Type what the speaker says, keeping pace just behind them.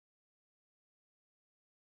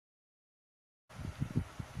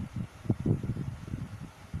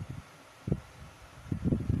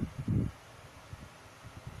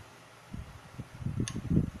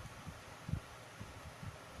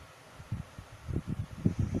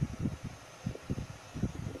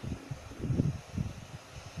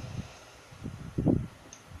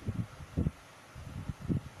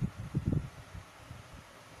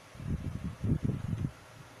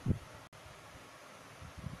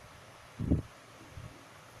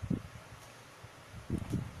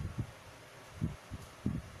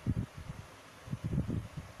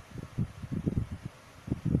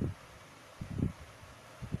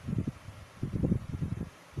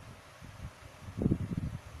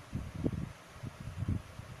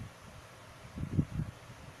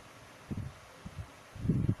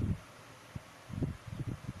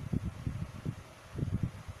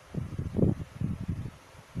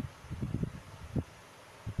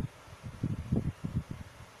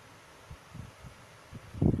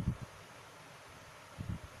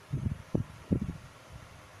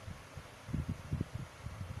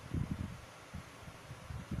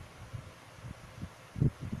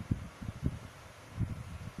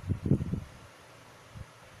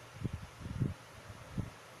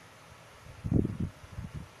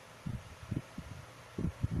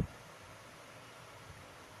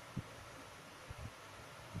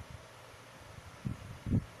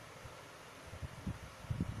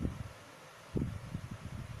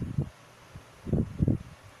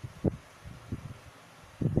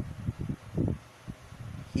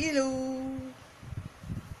Hello.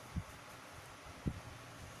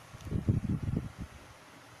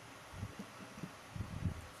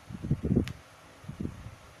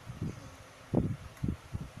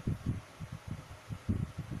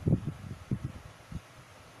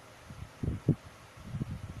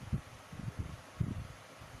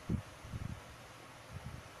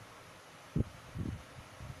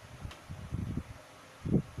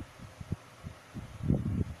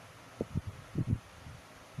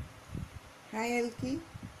 Hi Elki.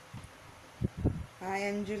 Hi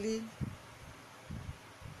Anjali.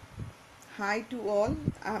 Hi to all.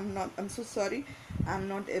 I'm so sorry. I'm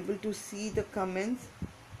not able to see the comments,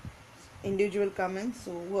 individual comments.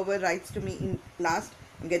 So whoever writes to me in last,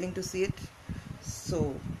 I'm getting to see it.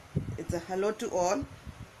 So it's a hello to all.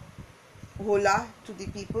 Hola to the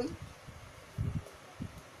people.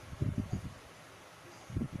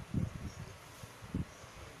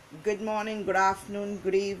 Good morning, good afternoon,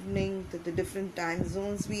 good evening to the different time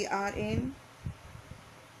zones we are in.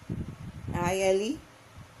 Hi Ellie.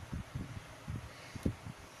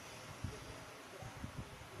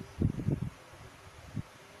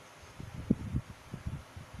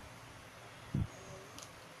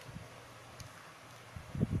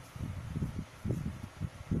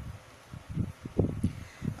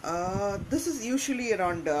 This is usually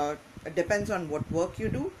around, depends on what work you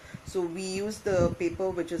do. So we use the paper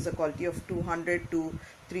which is a quality of 200 to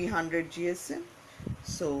 300 GSM.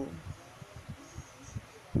 So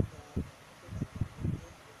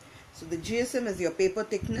the GSM is your paper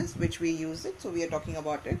thickness which we use it. So we are talking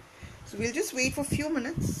about it. So we'll just wait for a few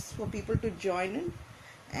minutes for people to join in,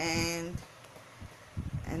 and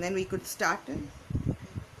then we could start in.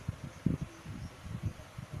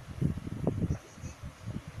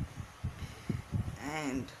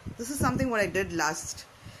 And this is something what I did last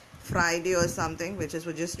Friday or something, which is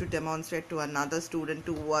just to demonstrate to another student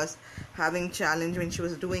who was having challenge when she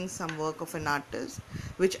was doing some work of an artist,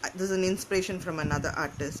 which this is an inspiration from another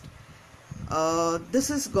artist. This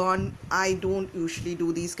is gone. I don't usually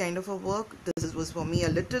do these kind of a work. This was for me a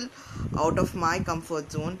little out of my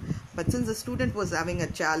comfort zone, but since the student was having a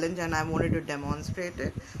challenge and I wanted to demonstrate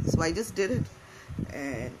it, so I just did it,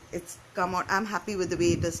 and it's come out. I'm happy with the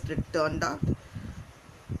way it has turned out.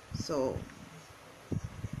 So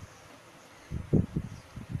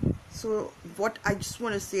what I just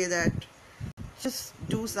want to say that just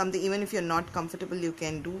do something. Even if you're not comfortable, you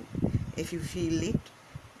can do. If you feel it,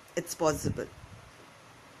 it's possible.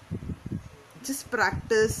 Just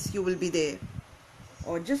practice, you will be there,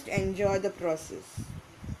 or just enjoy the process.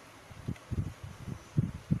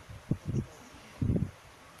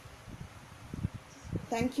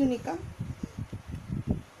 Thank you, Nika.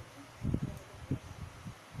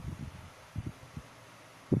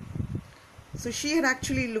 So she had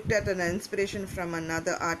actually looked at an inspiration from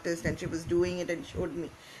another artist, and she was doing it and showed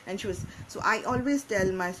me. And she was, so I always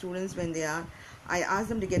tell my students when they are, I ask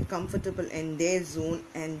them to get comfortable in their zone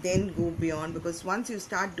and then go beyond, because once you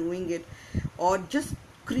start doing it, or just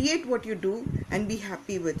create what you do and be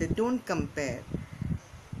happy with it. Don't compare.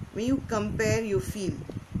 When you compare, you feel.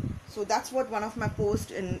 So that's what one of my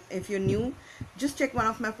posts, and if you're new, just check one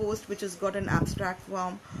of my posts which has got an abstract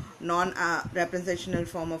form, non-representational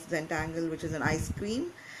form of Zentangle, which is an ice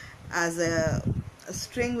cream, as a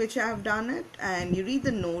string which I have done it, and you read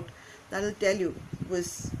the note, that will tell you,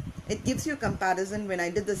 it gives you a comparison when I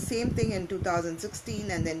did the same thing in 2016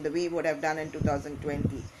 and then the way what I've done in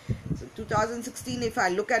 2020. So 2016, if I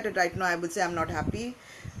look at it right now, I would say I'm not happy,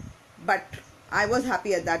 but I was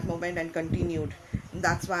happy at that moment and continued.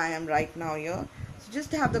 That's why I am right now here. So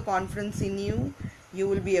just have the confidence in you. You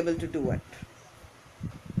will be able to do it.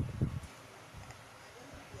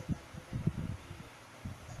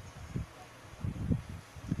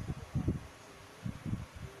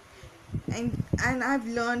 And I've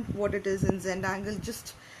learned what it is in Zentangle.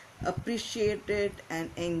 Just appreciate it and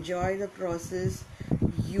enjoy the process.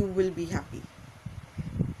 You will be happy.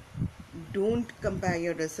 Don't compare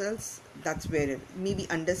your results. That's where it, maybe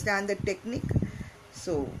understand the technique.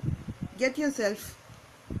 So get yourself.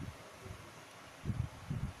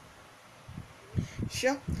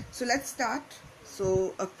 Sure. So let's start.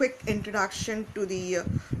 So a quick introduction to the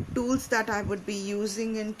tools that I would be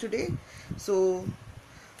using in today. So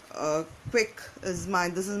this is my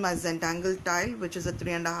Zentangle tile, which is a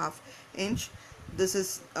 3.5 inch. This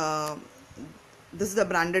is the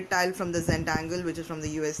branded tile from the Zentangle, which is from the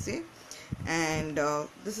USA, and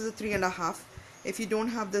this is a 3.5. If you don't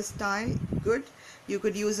have this tile, good, You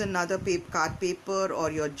could use another card paper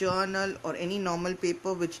or your journal or any normal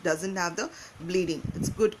paper which doesn't have the bleeding. It's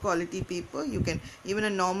good quality paper. You can even a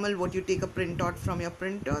normal, what you take a printout from your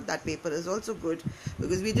printer, that paper is also good,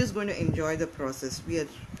 because we're just going to enjoy the process. We are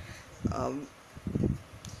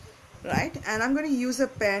right, and I'm going to use a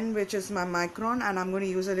pen which is my Micron, and I'm going to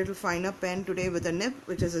use a little finer pen today with a nib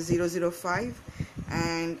which is a 005,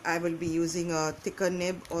 and I will be using a thicker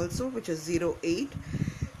nib also which is 08.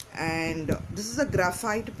 And this is a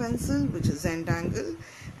graphite pencil which is Zentangle,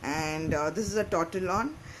 and this is a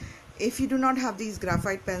Tortillon. If you do not have these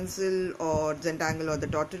graphite pencil or Zentangle or the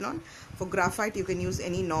Tortillon, for graphite you can use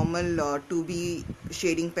any normal 2B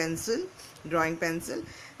shading pencil, drawing pencil.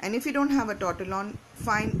 And if you don't have a Tortillon,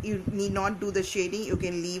 fine, you need not do the shading, you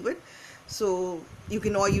can leave it. So you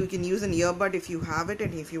can use an earbud if you have it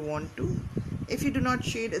and if you want to. If you do not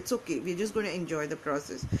shade, it's okay, we're just going to enjoy the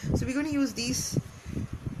process. So we're going to use these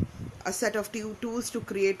a set of tools to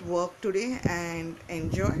create work today and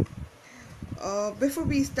enjoy. Before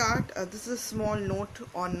we start, this is a small note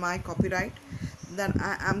on my copyright that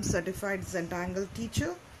I am Certified Zentangle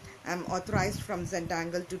Teacher. I'm authorized from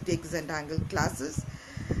Zentangle to take Zentangle classes,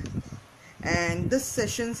 and these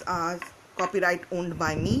sessions are copyright owned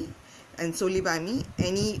by me and solely by me.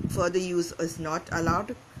 Any further use is not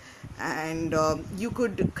allowed, and you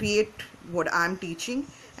could create what I'm teaching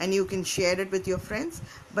and you can share it with your friends,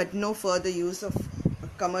 but no further use of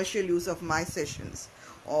commercial use of my sessions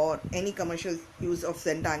or any commercial use of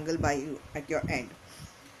Zentangle by you at your end.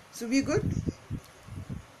 So we're good.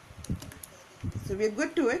 So we're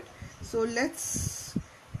good to it. So let's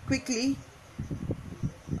quickly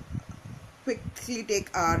take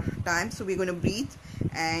our time. So we're going to breathe,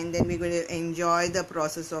 and then we're going to enjoy the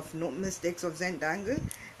process of no mistakes of Zentangle,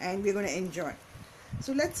 and we're going to enjoy.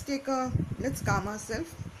 So let's calm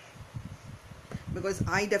ourselves, because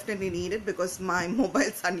I definitely need it, because my mobile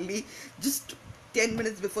suddenly just 10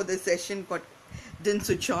 minutes before the session didn't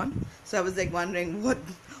switch on. So I was like wondering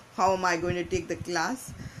how am I going to take the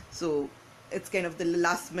class. So it's kind of the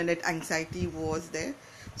last minute anxiety was there.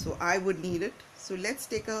 So I would need it. So let's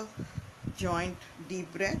take a joint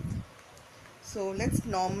deep breath. So let's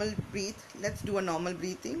do a normal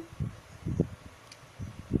breathing.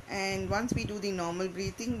 And once we do the normal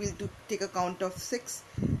breathing, we'll take a count of 6,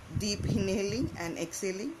 deep inhaling and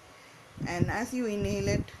exhaling. And as you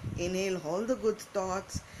inhale all the good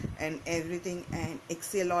thoughts and everything, and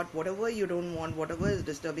exhale out whatever you don't want, whatever is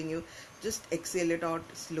disturbing you, just exhale it out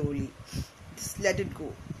slowly. Just let it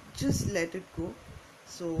go.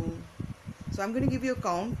 So I'm going to give you a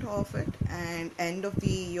count of it, and end of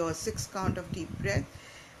your 6th count of deep breath,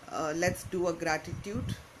 let's do a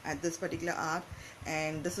gratitude at this particular hour.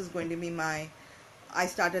 And this is going to be I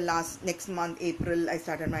started next month, April, I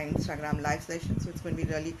started my Instagram live session. So it's going to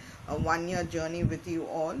be really a 1-year journey with you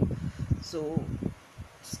all. So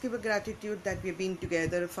just give a gratitude that we've been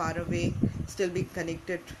together, far away, still be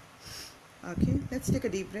connected. Okay, let's take a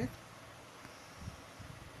deep breath.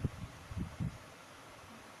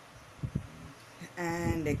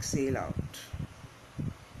 And exhale out.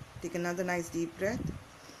 Take another nice deep breath.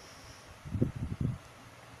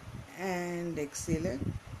 And exhale it.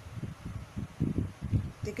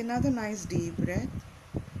 Take another nice deep breath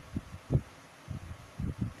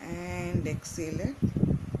and exhale it.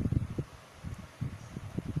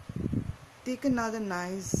 Take another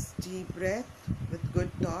nice deep breath with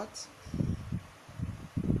good thoughts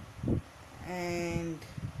and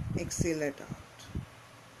exhale it out.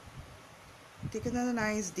 Take another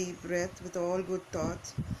nice deep breath with all good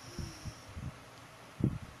thoughts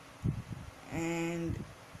and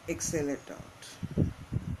exhale it out.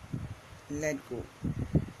 Let go.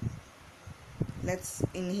 Let's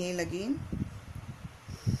inhale again.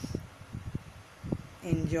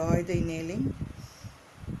 Enjoy the inhaling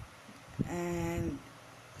and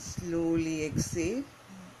slowly exhale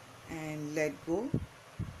and let go,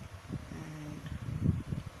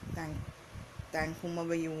 and thank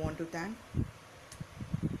whomever you want to thank,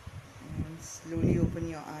 and slowly open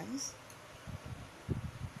your eyes.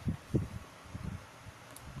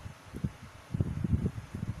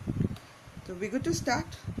 So we're good to start.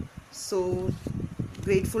 So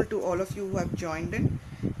grateful to all of you who have joined in,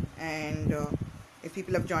 and if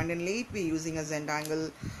people have joined in late, we're using a Zentangle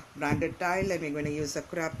branded tile, and we're going to use a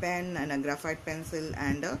Cura pen and a graphite pencil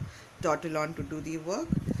and a Tortillon to do the work.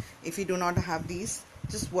 If you do not have these,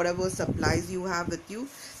 just whatever supplies you have with you,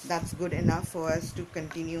 that's good enough for us to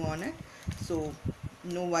continue on it. So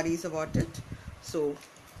no worries about it. So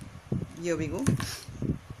here we go.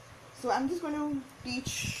 So I'm just going to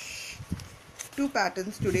teach 2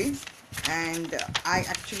 patterns today, and I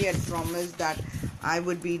actually had promised that I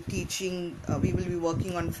would be teaching, we will be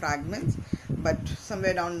working on fragments, but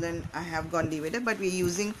somewhere down then I have gone deviated, but we're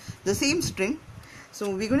using the same string. So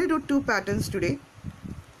we're going to do 2 patterns today.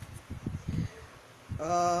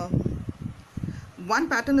 One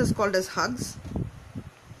pattern is called as hugs.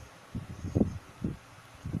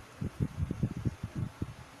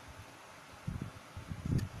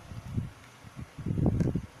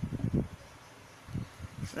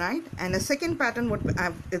 Right, and a second pattern what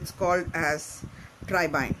it's called as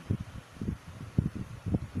tri-bind,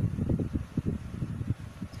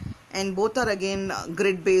 and both are again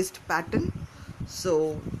grid based pattern.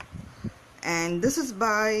 So, and this is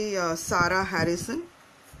by Sarah Harrison.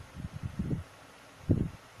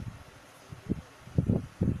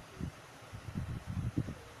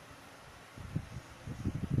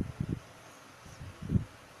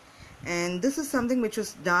 And this is something which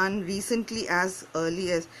was done recently as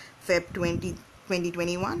early as Feb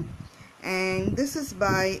 2021, and this is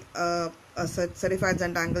by a certified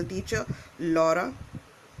Zentangle teacher, Laura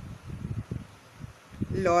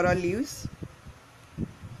Lewis.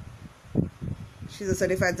 She's a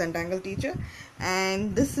certified Zentangle teacher,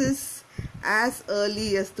 and this is as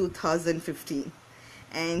early as 2015.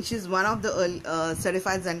 And she's one of the early,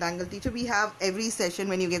 certified Zentangle teacher. We have every session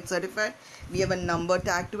when you get certified, we have a number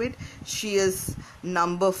tag to it. She is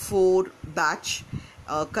number 4 batch.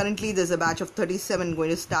 Currently there's a batch of 37 going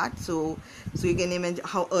to start, so you can imagine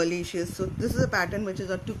how early she is. So this is a pattern which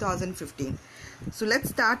is on 2015. So let's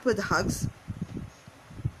start with hugs.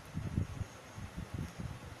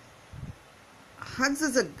 Hugs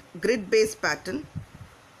is a grid based pattern.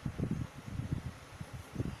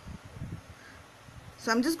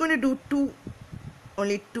 So I'm just going to do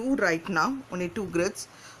only two right now, only 2 grids.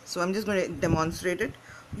 So I'm just going to demonstrate it.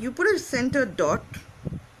 You put a center dot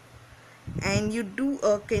and you do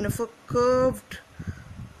a kind of a curved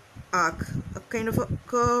arc,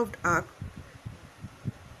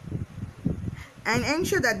 and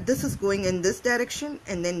ensure that this is going in this direction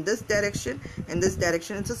and then this direction and this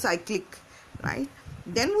direction. It's a cyclic, right?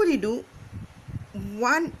 Then what you do,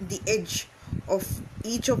 the edge of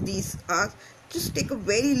each of these arcs, just take a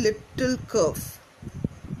very little curve,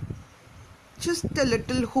 just a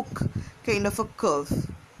little hook kind of a curve,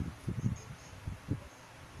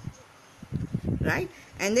 right?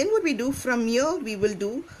 And then what we do from here, we will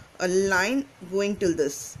do a line going till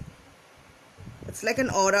this. It's like an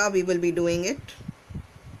aura, we will be doing it,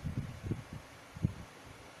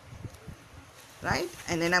 right?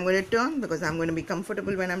 And then I'm going to turn because I'm going to be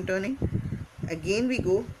comfortable when I'm turning. Again we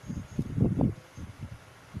go,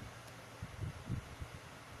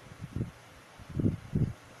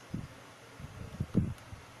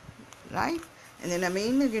 right? And then I'm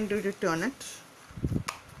going to turn it.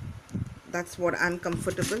 That's what I'm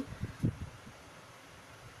comfortable.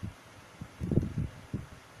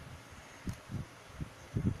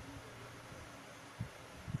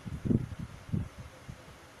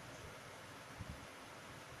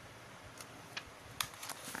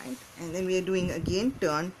 Right? And then we are doing again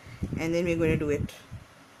turn, and then we're going to do it.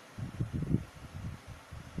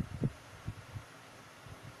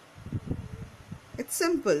 It's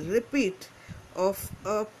simple repeat of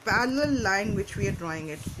a parallel line which we are drawing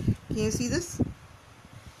it. Can you see this?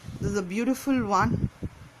 This is a beautiful one.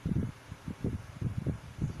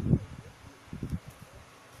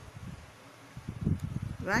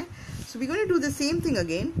 Right? So we're going to do the same thing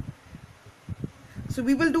again. So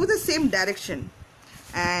we will do the same direction.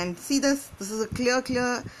 And see this is a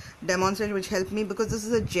clear demonstration which helped me because this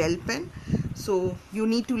is a gel pen. So you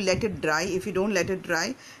need to let it dry. If you don't let it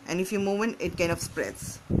dry and if you move it kind of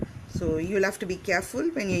spreads. So you'll have to be careful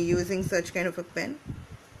when you're using such kind of a pen.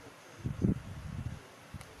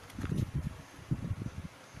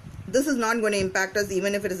 This is not going to impact us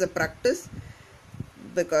even if it is a practice,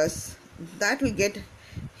 because that will get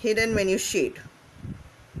hidden when you shade.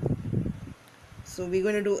 So we're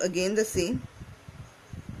going to do again the same.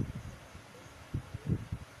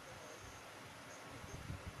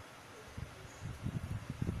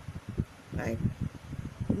 Right?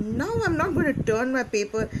 Now I'm not going to turn my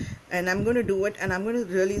paper, and I'm going to do it, and I'm going to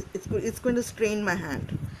really, it's going to strain my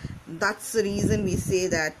hand. That's the reason we say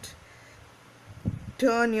that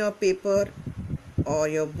turn your paper or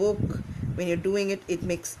your book when you're doing it. It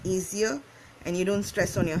makes easier and you don't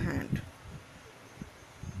stress on your hand.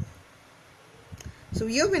 So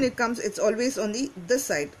here when it comes, it's always on this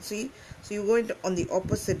side. See, so you go on the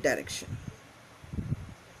opposite direction.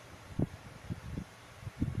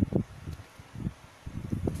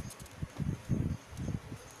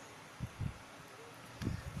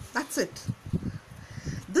 That's it.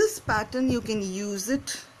 This pattern you can use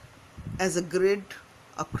it as a grid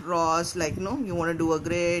across, like you want to do a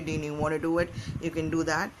grid and you want to do it, you can do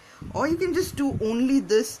that. Or you can just do only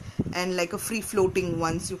this and like a free floating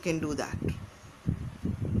ones, you can do that.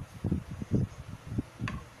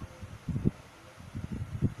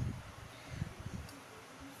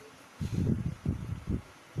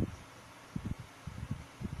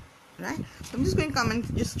 Right, so I'm just going to come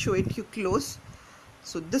and just show it you close.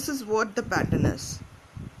 So this is what the pattern is.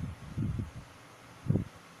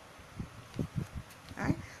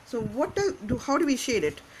 Right, so how do we shade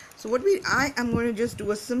it? So I am going to just do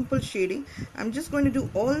a simple shading. I'm just going to do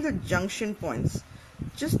all the junction points,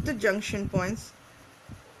 just the junction points,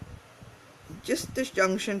 just the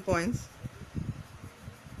junction points,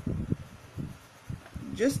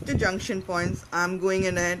 just the junction points. I'm going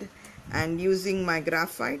ahead and using my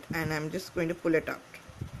graphite, and I'm just going to pull it out.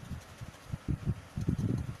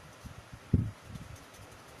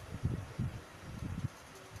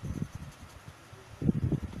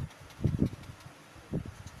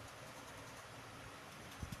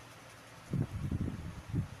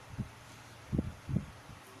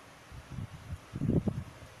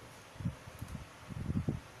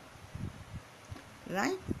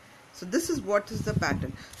 Right, so this is what is the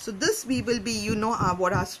pattern. So this we will be,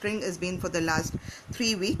 what our string has been for the last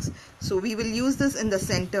 3 weeks. So we will use this in the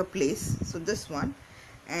center place, so this one,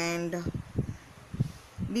 and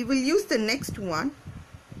we will use the next one.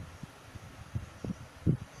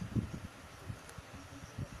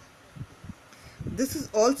 This is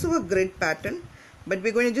also a grid pattern, but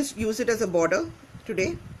we're going to just use it as a border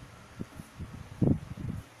today.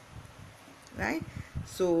 Right,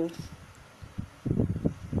 so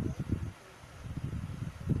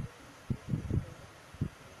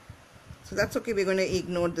that's okay, we're going to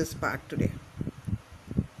ignore this part today,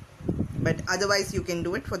 but otherwise you can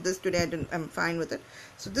do it. For this today I'm fine with it.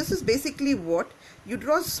 So this is basically what you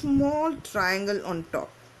draw: a small triangle on top,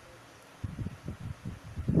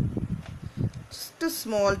 just a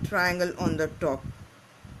small triangle on the top,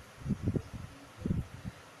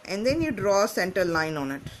 and then you draw a center line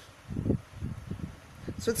on it.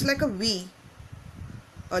 So it's like a V,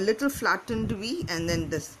 a little flattened V, and then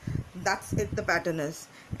this. That's it, the pattern is.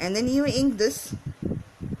 And then you ink this,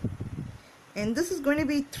 and this is going to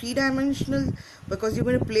be 3-dimensional because you're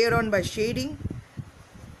going to play around by shading.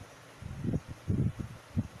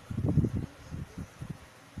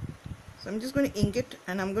 So I'm just going to ink it,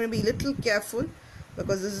 and I'm going to be a little careful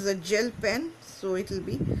because this is a gel pen, so it will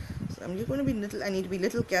be, so I'm just going to be I need to be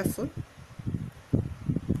little careful.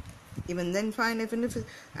 Even then fine, and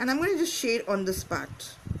I'm going to just shade on this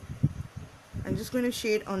part. I'm just going to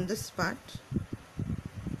shade on this part.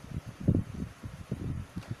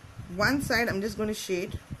 One side I'm just going to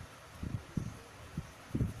shade.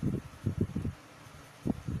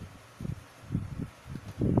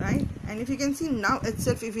 Right, and if you can see now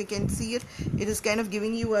itself, if you can see it, it is kind of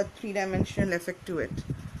giving you a 3-dimensional effect to it.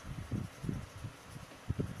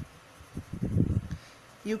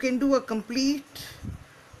 You can do a complete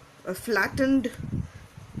flattened,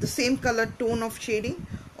 the same color tone of shading,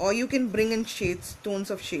 or you can bring in shades, tones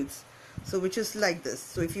of shades, so which is like this.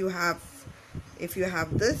 So if you have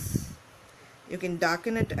this, you can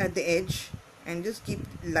darken it at the edge and just keep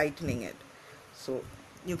lightening it, so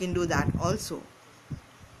you can do that also.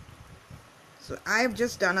 So I have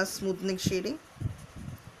just done a smoothing shading.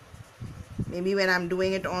 Maybe when I'm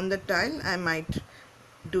doing it on the tile, I might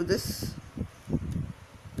do this.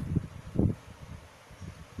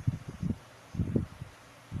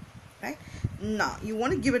 Right, now you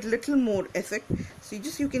want to give it a little more effect, so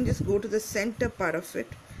you can just go to the center part of it,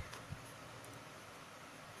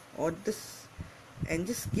 or this, and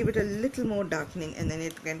just give it a little more darkening, and then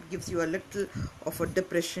it gives you a little of a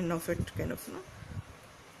depression of it, kind of,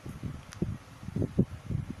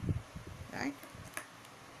 right?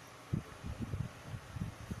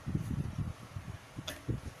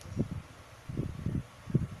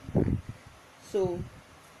 So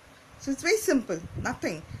it's very simple,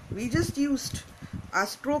 nothing. We just used, our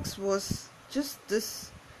strokes was just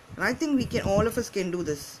this, and I think all of us can do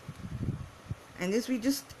this. And this, we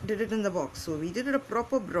just did it in the box. So we did it a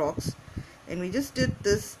proper box, and we just did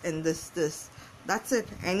this and this. That's it.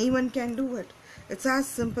 Anyone can do it. It's as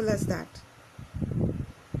simple as that.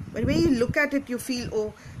 But when you look at it, you feel,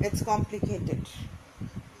 oh, it's complicated.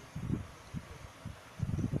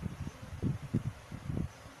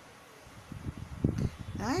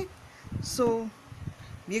 Right? So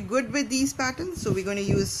we're good with these patterns. So we're going to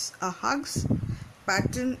use a hugs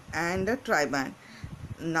pattern and a tri-band.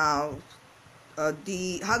 Now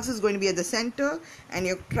the hugs is going to be at the center, and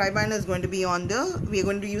your tri-band is going to be on we're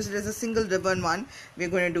going to use it as a single ribbon one. We're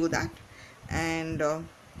going to do that. And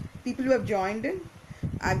people who have joined in,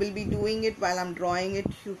 I will be doing it while I'm drawing it.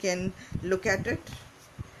 You can look at it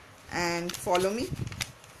and follow me.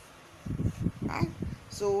 Right,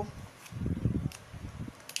 so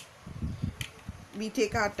we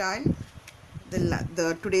take our tile,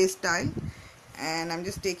 the today's tile, and I'm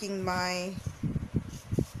just taking my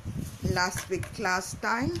last week class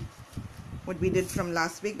tile, what we did from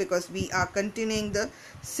last week, because we are continuing the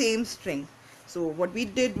same string. So what we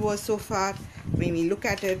did was, so far when we look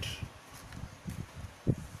at it,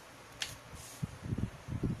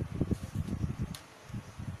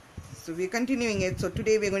 so we're continuing it. So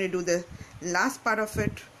today we're going to do the last part of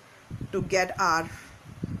it to get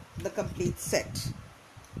the complete set,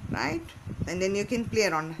 right? And then you can play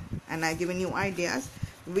around, and I've given you ideas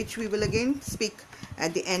which we will again speak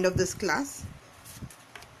at the end of this class,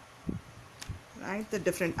 right? The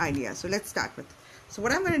different ideas. So let's start with, so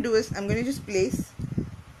what I'm going to do is I'm going to just place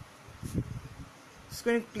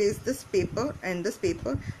this paper and this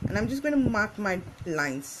paper, and I'm just going to mark my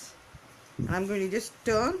lines, and I'm going to just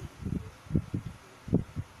turn.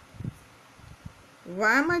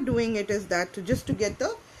 Why am I doing it is that just to get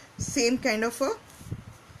the same kind of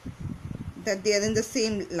that they are in the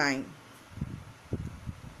same line.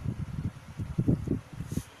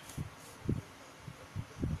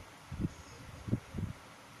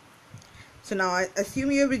 So now I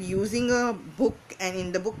assume you're using a book, and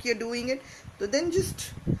in the book you're doing it, so then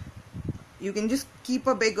you can just keep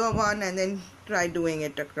a bigger one and then try doing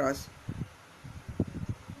it across.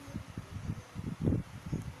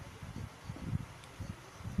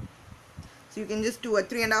 So you can just do a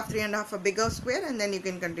 3.5, a bigger square, and then you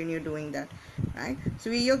can continue doing that, right? So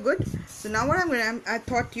you're good. So now what I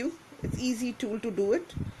taught you, it's easy tool to do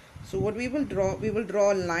it. So what we will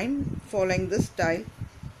draw a line following this style,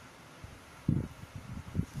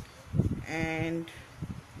 and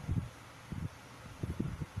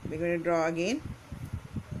we're going to draw again,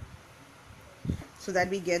 so that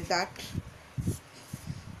we get that.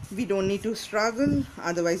 We don't need to struggle,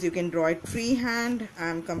 otherwise you can draw it freehand.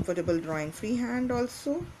 I'm comfortable drawing freehand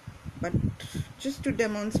also, but just to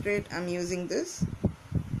demonstrate I'm using this.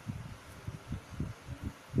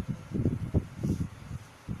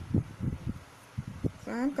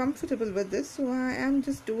 So I'm comfortable with this, so I am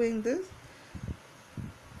just doing this.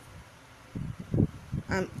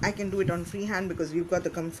 I can do it on freehand because we've got the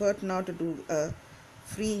comfort now to do a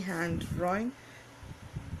freehand drawing,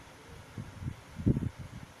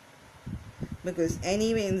 because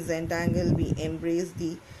anyway in Zentangle we embrace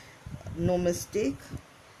the no mistake.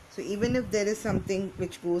 So even if there is something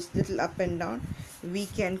which goes little up and down, we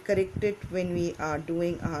can correct it when we are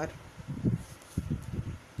doing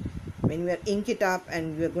when we are ink it up,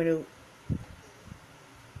 and we are going to,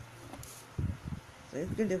 so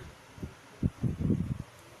it's going to,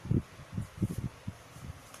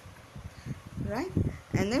 right?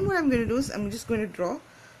 And then what I'm going to do is I'm just going to draw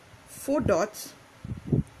 4 dots,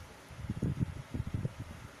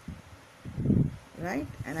 right?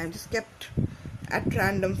 And I've just kept at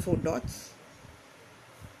random 4 dots,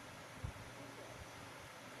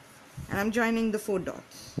 and I'm joining the 4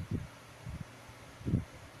 dots.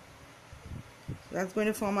 So that's going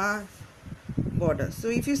to form our border. So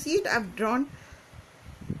if you see it, I've drawn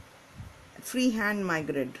freehand my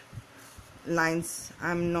grid lines.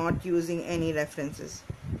 I'm not using any references,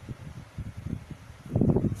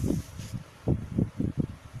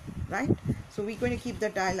 right? So we're going to keep the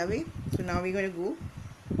tile away. So now we're going to go.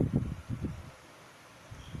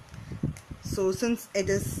 So since it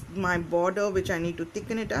is my border which I need to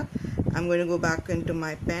thicken it up, I'm going to go back into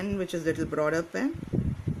my pen, which is a little broader pen,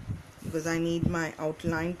 because I need my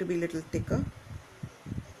outline to be a little thicker.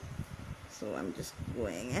 So I'm just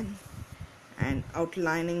going in and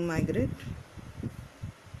outlining my grid.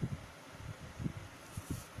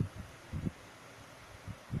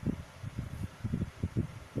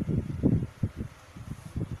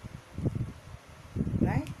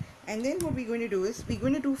 Right? And then what we're going to do is we're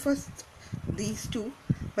going to do first these two,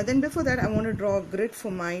 but then before that I want to draw a grid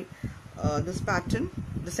for my this pattern,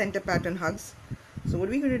 the center pattern hugs. So what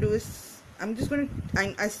we're going to do is I'm just going to,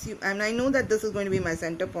 I assume, and I know that this is going to be my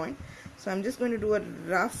center point, so I'm just going to do a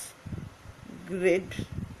rough grid.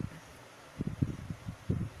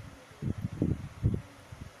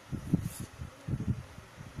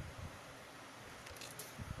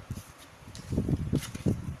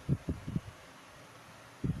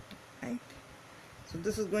 Right? So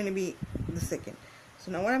this is going to be the second.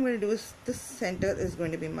 So now what I'm going to do is this center is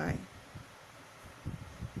going to be my,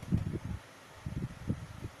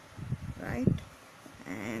 right,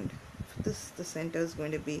 and this, the center is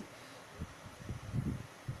going to be,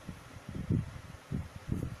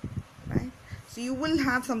 right. So So you will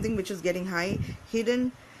have something which is getting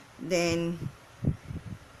hidden. Then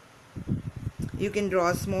you can draw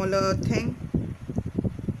a smaller thing.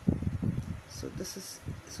 So this is,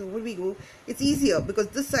 so what we go, it's easier because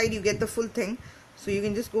this side you get the full thing, so you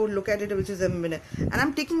can just go look at it, which is a minute. And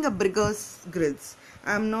I'm taking a bigger grids,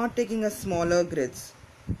 I'm not taking a smaller grids.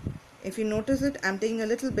 If you notice it, I'm taking a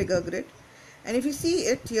little bigger grid, and if you see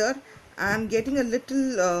it here, I'm getting a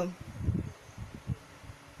little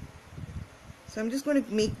so I'm just going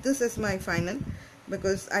to make this as my final,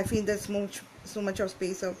 because I feel there's so much of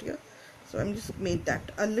space out here. So I'm just made that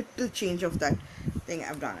a little change of that thing,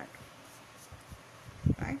 I've done it.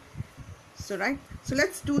 Right, so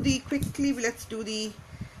let's do the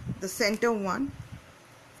center one.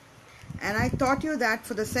 And I taught you that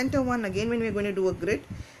for the center one, again, when we're going to do a grid,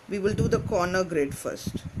 we will do the corner grid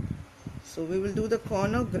first. So we will do the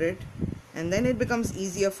corner grid, and then it becomes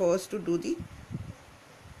easier for us to do the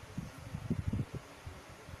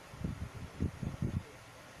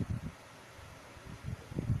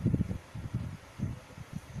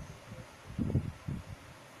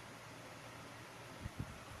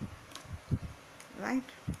right.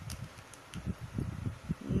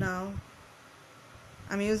 Now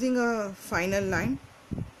I'm using a final line.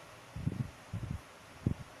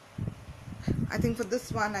 I think for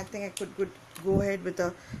this one, I think I could go ahead with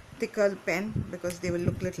a thicker pen, because they will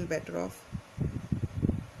look a little better off,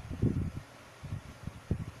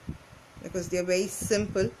 because they are very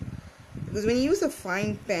simple. Because when you use a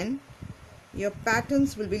fine pen, your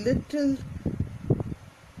patterns will be little,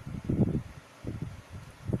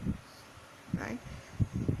 right.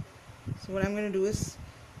 So what I'm going to do is,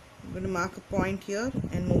 I'm going to mark a point here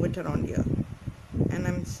and move it around here, and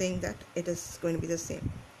I'm saying that it is going to be the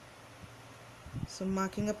same. So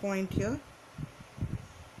marking a point here,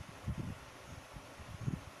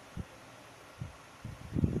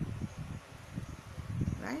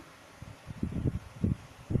 right.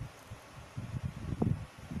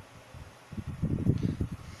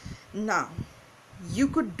 Now you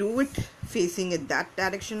could do it facing it that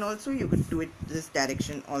direction also, you could do it this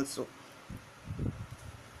direction also,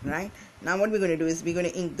 right. Now what we're going to do is we're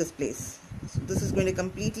going to ink this place. So this is going to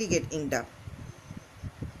completely get inked up.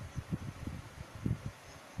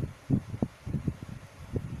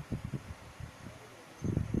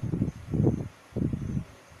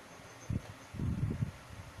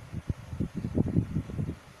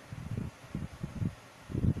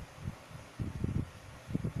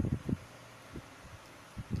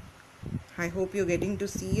 I hope you're getting to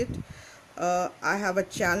see it. I have a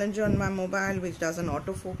challenge on my mobile which doesn't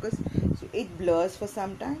autofocus, so it blurs for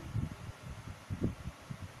some time.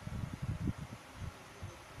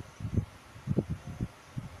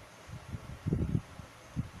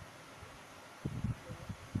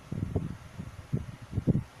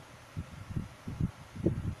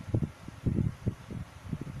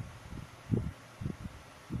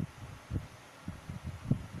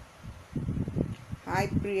 Hi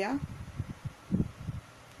Priya.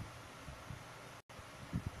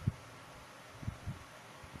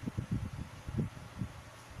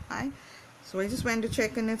 Hi. So I just went to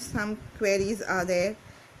check in if some queries are there,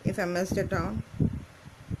 if I missed it down.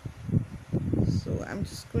 So I'm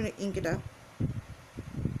just going to ink it up.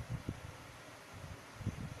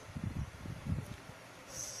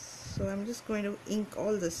 So I'm just going to ink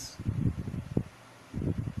all this.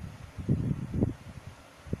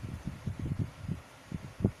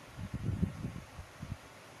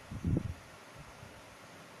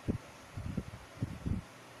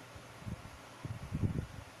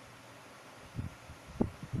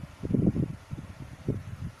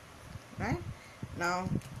 Right, now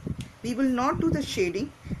we will not do the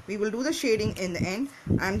shading, we will do the shading in the end.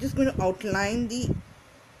 I'm just going to outline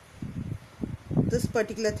this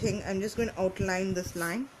particular thing. I'm just going to outline this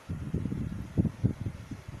line.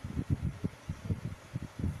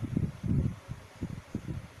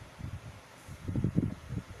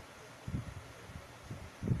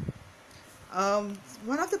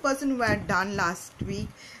 One of the person who had done last week,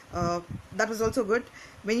 that was also good.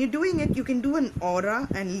 When you're doing it, you can do an aura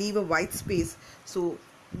and leave a white space, so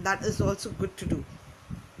that is also good to do.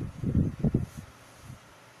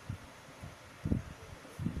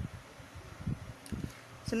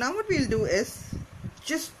 So now what we'll do is,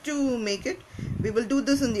 just to make it, we will do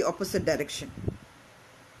this in the opposite direction.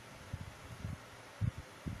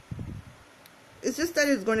 It's just that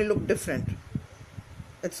it's going to look different.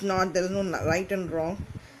 It's not, there is no right and wrong.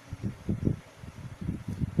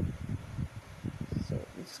 So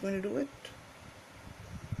I'm just going to do it.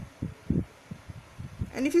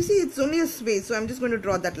 And if you see, it's only a space, so I'm just going to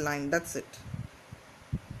draw that line. That's it.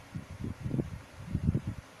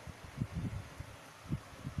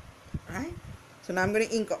 So now I'm going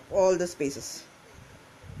to ink up all the spaces.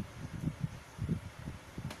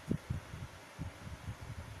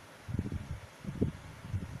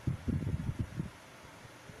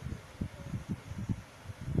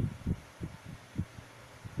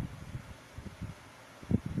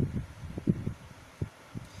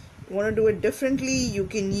 You want to do it differently, you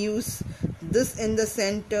can use this in the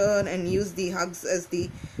center and use the hugs as the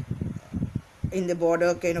in the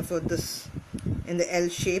border, kind of this in the L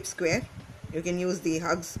shape square. You can use the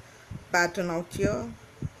hugs pattern out here.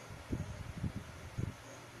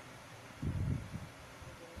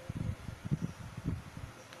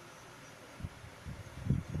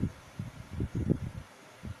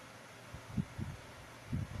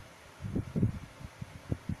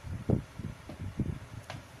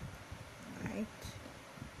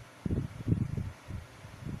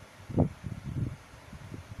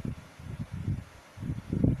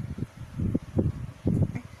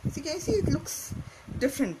 So can you see it looks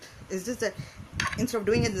different? It's just that instead of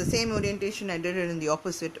doing it in the same orientation, I did it in the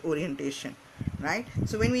opposite orientation, right?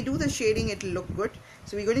 So when we do the shading, it will look good.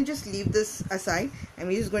 So we're going to just leave this aside and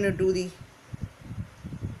we're just going to do the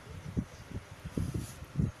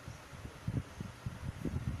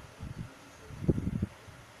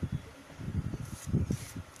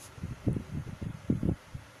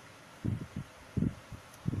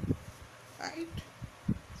right.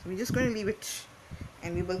 So we're just going to leave it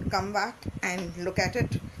and we will come back and look at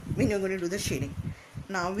it when you're going to do the shading.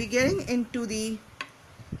 Now we're getting into the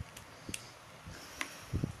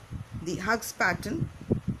hugs pattern.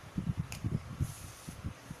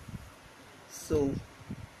 So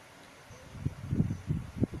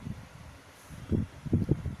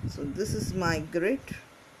this is my grid.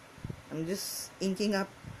 I'm just inking up.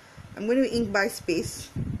 I'm going to ink by space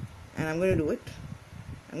and I'm going to do it.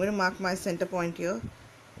 I'm going to mark my center point here,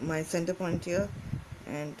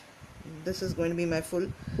 and this is going to be my full.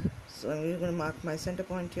 So I'm just going to mark my center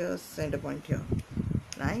point here,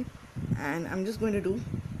 right? And I'm just going to do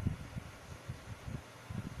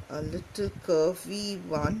a little curvy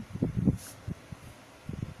one.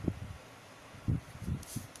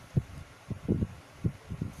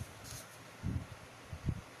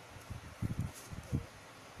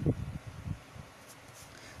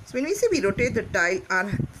 So when we say we rotate the tile,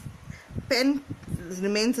 our pen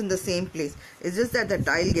remains in the same place. It's just that the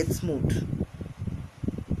tile gets moved.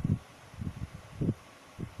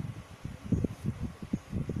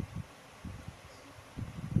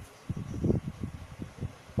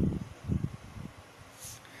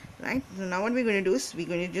 Right? So now what we're going to do is we're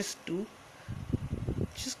going to just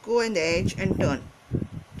go in the edge and turn.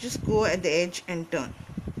 Just go at the edge and turn.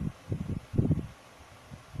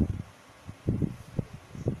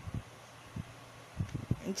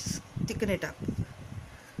 And just thicken it up.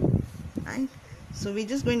 Right? So we're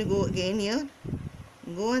just going to go again here.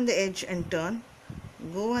 Go on the edge and turn.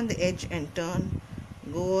 Go on the edge and turn.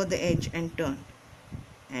 Go on the edge and turn.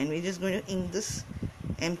 And we're just going to ink this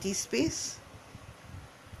empty space.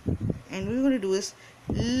 And what we're going to do is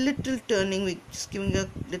little turning. We're just giving a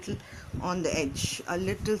little on the edge, a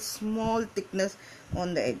little small thickness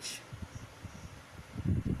on the edge.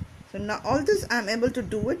 So now all this I'm able to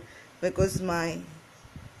do it because my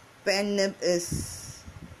pen nib is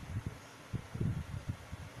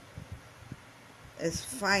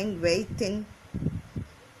fine, very thin.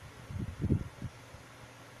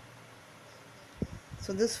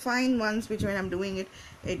 So this fine ones, which when I'm doing it,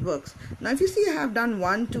 it works. Now if you see I have done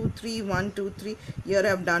 1, 2, 3, 1, 2, 3. Here I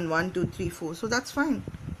have done 1, 2, 3, 4. So that's fine.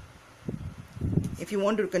 If you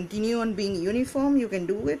want to continue on being uniform, you can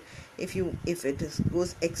do it. If it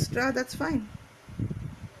goes extra, that's fine.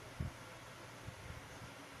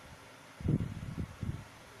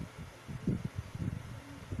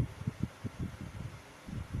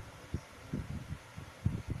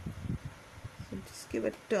 So just give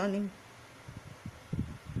it turning.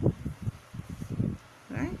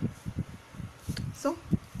 Right? So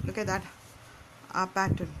look at that, our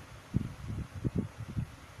pattern.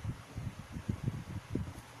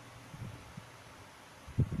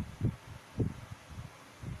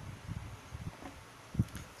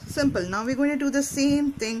 Simple. Now we're going to do the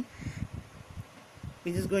same thing.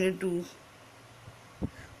 We're just going to do,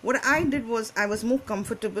 what I did was, I was more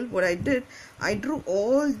comfortable. What I did, I drew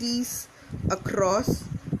all these across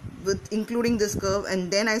with including this curve,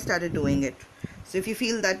 and then I started doing it. So if you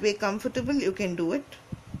feel that way comfortable, you can do it.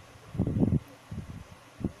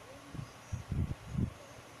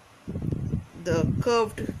 The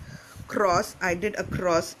curved cross, I did a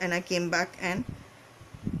cross and I came back and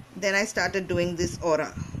then I started doing this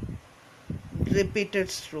aura, repeated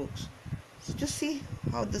strokes. So just see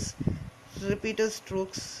how this repeated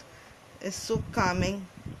strokes is so calming.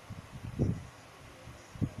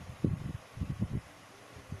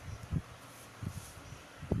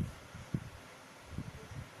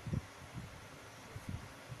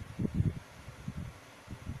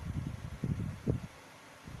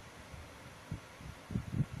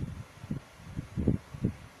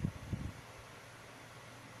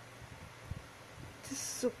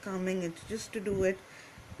 Just so calming. It's just to do it,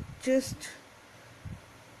 just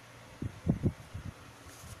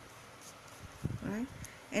right.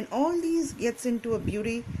 And all these gets into a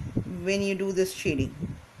beauty when you do this shading.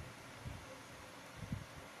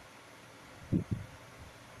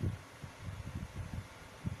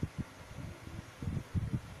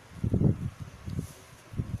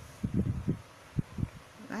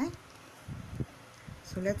 Right.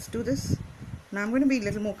 So let's do this. Now I'm going to be a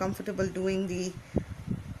little more comfortable doing the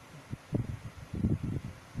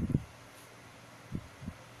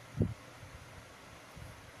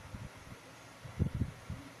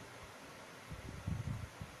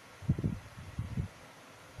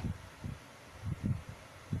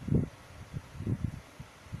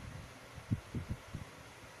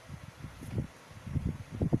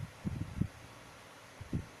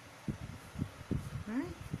right.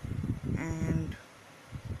 And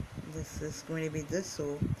this is going to be this, so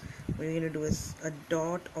what we're going to do is a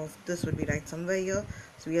dot of this would be right somewhere here,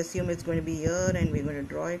 so we assume it's going to be here, and we're going to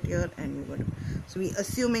draw it here, and we're going to, so we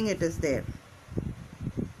assuming it is there.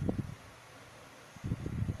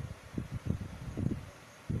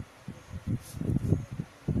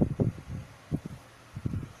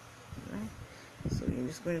 Right. So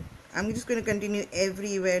I'm just going to continue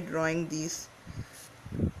everywhere drawing these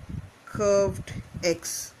curved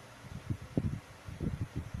X.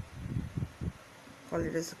 Call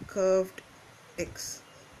it as a curved X,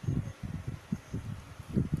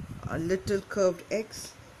 a little curved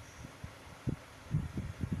X,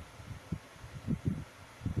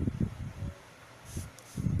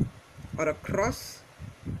 or a cross,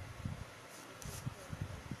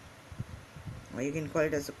 or you can call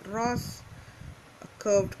it as a cross. A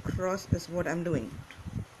curved cross is what I'm doing.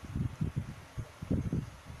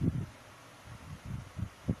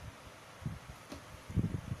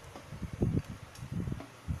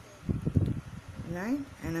 Right,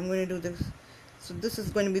 and I'm going to do this. So this is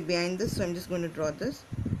going to be behind this, so I'm just going to draw this,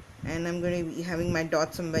 and I'm going to be having my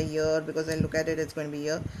dot somewhere here, because I look at it, it's going to be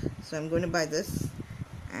here. So I'm going to buy this,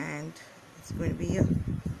 and it's going to be here,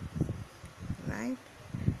 right?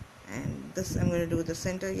 And this I'm going to do the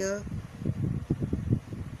center here.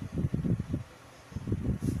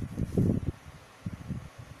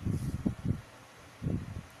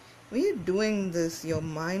 When you're doing this, your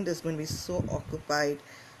mind is going to be so occupied,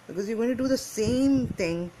 because you're going to do the same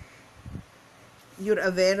thing. You're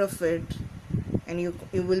aware of it, and you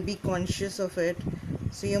will be conscious of it,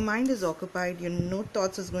 so your mind is occupied. No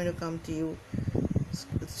thoughts is going to come to you.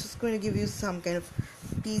 It's just going to give you some kind of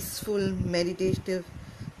peaceful meditative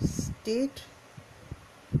state.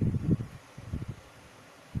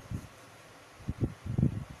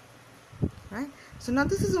 Right, so now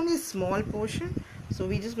this is only a small portion, so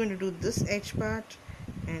we're just going to do this edge part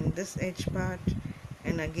and this edge part,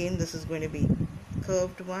 and again this is going to be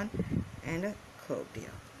curved one and a curved here.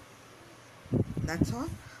 That's all.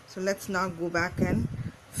 So let's now go back and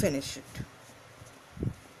finish it.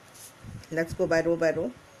 Let's go by row by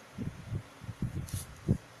row.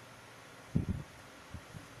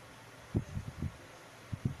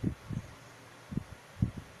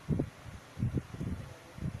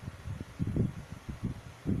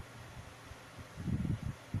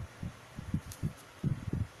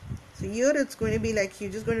 So here it's going to be like,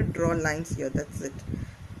 you're just going to draw lines here, that's it.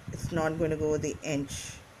 It's not going to go the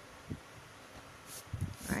inch,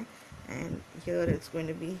 right? And here it's going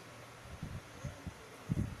to be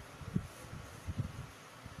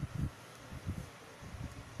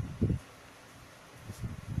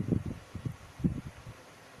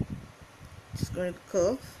just going to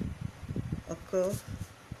curve, a curve,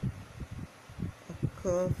 a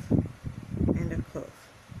curve, and a curve.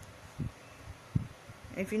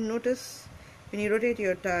 And if you notice, when you rotate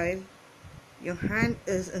your tile, your hand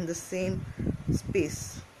is in the same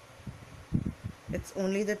space. It's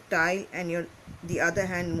only the tile and the other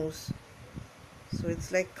hand moves, so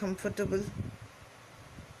it's like comfortable.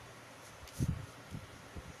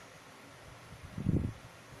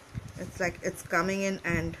 It's like it's coming in,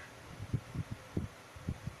 and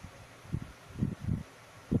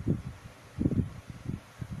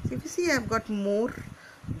so if you see, I've got more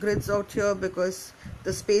grids out here because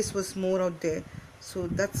the space was more out there, so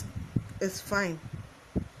that's is fine.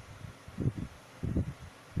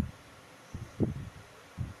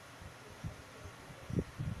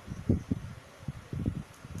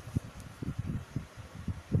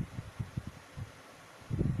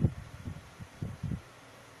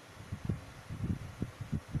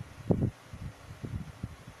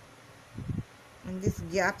 this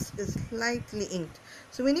gaps is slightly inked.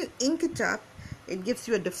 So when you ink it up, it gives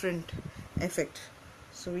you a different effect.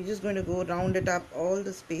 So we're just going to go round it up all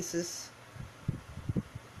the spaces.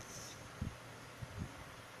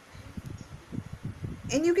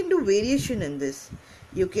 And you can do variation in this.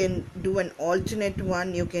 You can do an alternate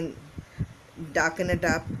one, you can darken it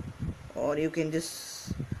up, or you can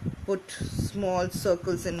just put small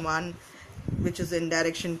circles in one which is in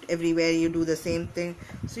direction everywhere. You do the same thing.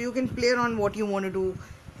 So you can play around what you want to do,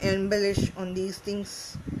 embellish on these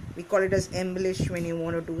things. We call it as embellish when you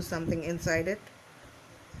want to do something inside it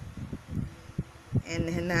and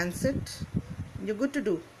enhance it. You're good to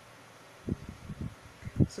do.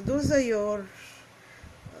 So those are your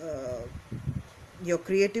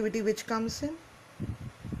creativity which comes in.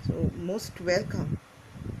 So most welcome.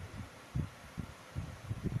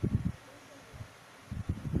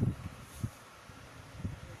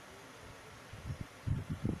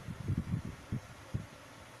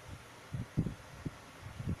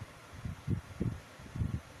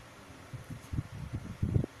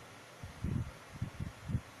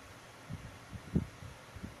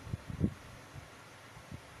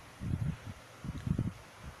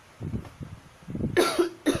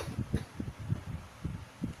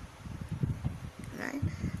 Right,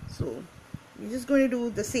 so we're just going to do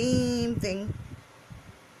the same thing.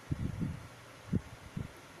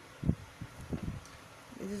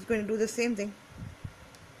 We're just going to do the same thing.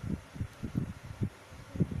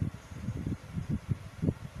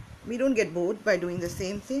 We don't get bored by doing the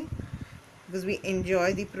same thing because we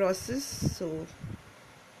enjoy the process. So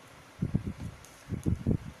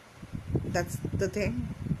that's the thing.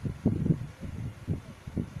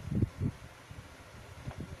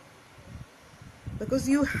 Because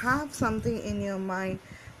you have something in your mind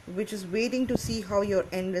which is waiting to see how your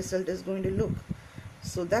end result is going to look.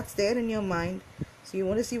 So that's there in your mind. So you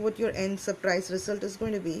want to see what your end surprise result is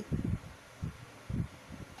going to be.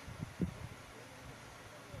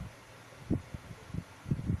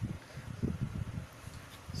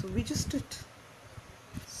 So we just did.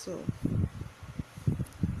 So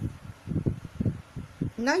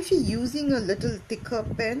now if you're using a little thicker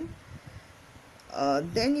pen,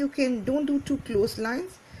 then you can don't do too close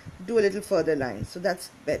lines, do a little further lines. So that's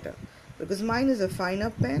better, because mine is a finer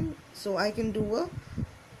pen, so I can do a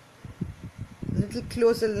little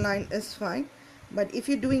closer line is fine. But if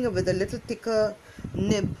you're doing it with a little thicker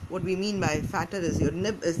nib, what we mean by fatter is your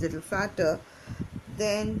nib is little fatter,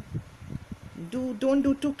 then don't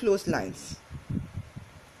do too close lines.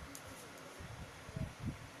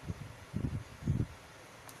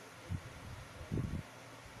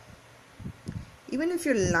 Even if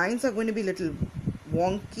your lines are going to be a little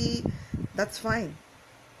wonky, that's fine.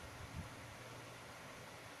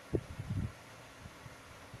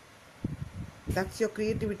 That's your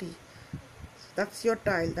creativity. That's your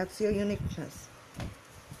style. That's your uniqueness.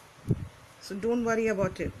 So don't worry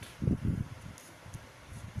about it.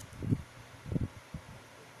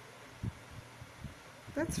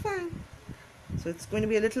 That's fine. So it's going to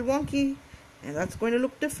be a little wonky, and that's going to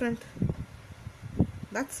look different.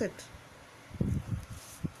 That's it.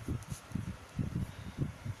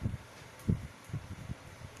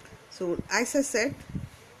 So as I said,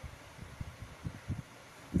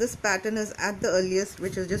 this pattern is at the earliest,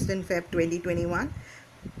 which is just in Feb 2021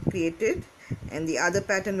 created, and the other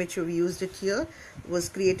pattern which we've used it here was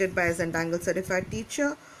created by a Zentangle certified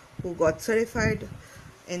teacher who got certified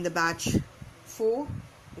in the batch 4,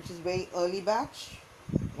 which is very early batch,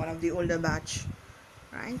 one of the older batch,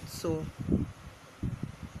 right? So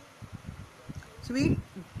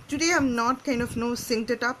today I'm not kind of synced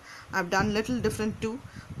it up. I've done little different too.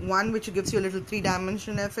 One which gives you a little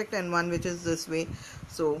 3-dimensional effect, and one which is this way.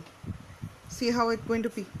 So see how it's going to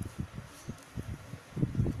be.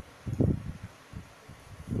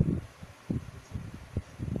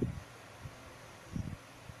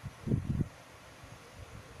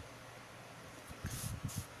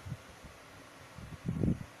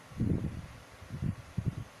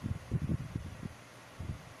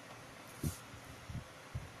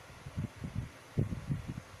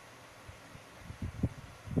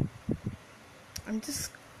 I'm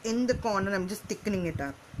just in the corner, I'm just thickening it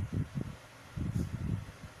up.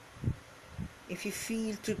 If you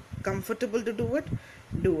feel too comfortable to do it,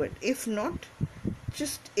 do it. If not,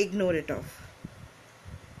 just ignore it off.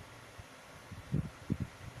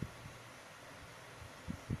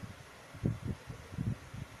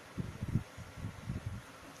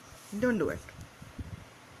 Don't do it.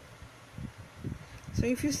 So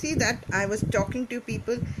if you see that I was talking to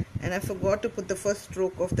people and I forgot to put the first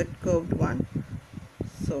stroke of that curved one,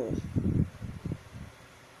 so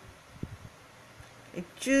it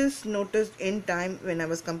just noticed in time when I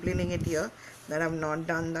was completing it here that I've not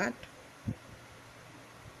done that.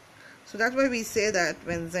 So that's why we say that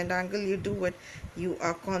when Zentangle you do it, you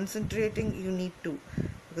are concentrating, you need to,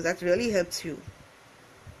 because that really helps you.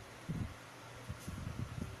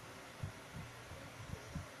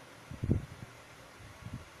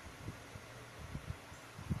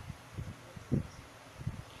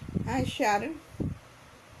 Hi Sharon.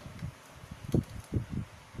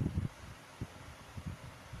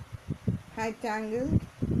 Hi Tangle.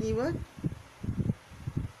 Eva.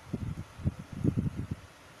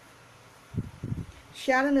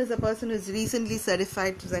 Sharon is a person who is recently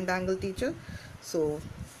certified Zentangle teacher. So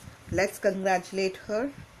let's congratulate her.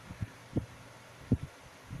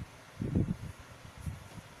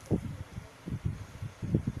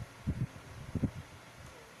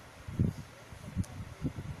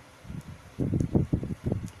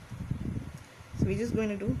 So we're just going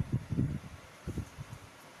to do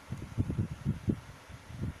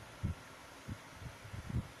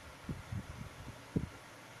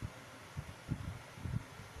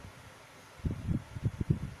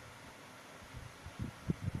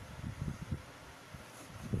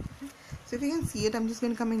so if you can see it, I'm just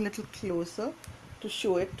going to come in a little closer to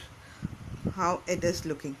show it how it is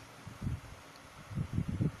looking.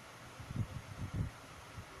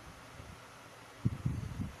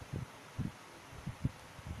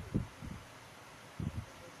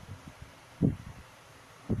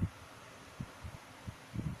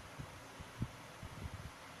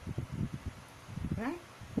 Right?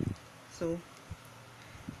 So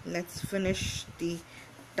let's finish the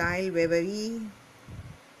tile weavery.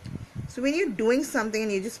 So when you're doing something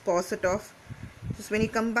and you just pause it off, just when you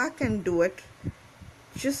come back and do it,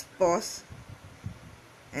 just pause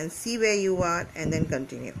and see where you are and then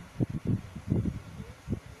continue.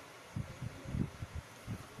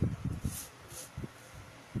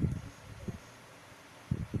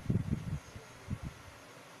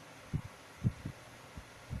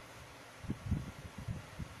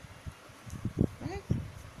 Right?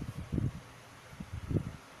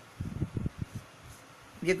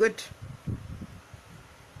 You're good.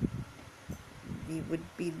 We would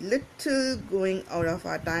be little going out of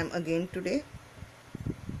our time again today.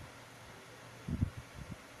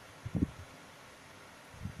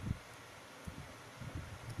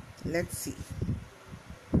 Let's see.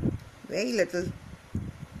 Very little,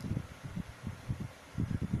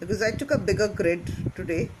 because I took a bigger grid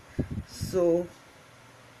today, so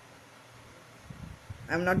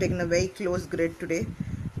I'm not taking a very close grid today.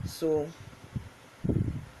 So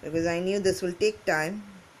because I knew this will take time,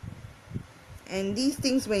 and these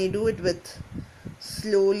things when you do it with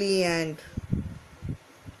slowly and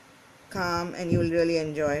calm, and you will really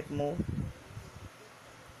enjoy it more.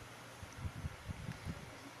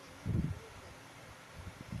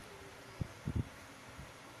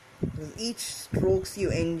 Because each strokes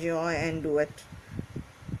you enjoy and do it,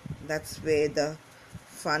 that's where the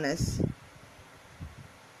fun is.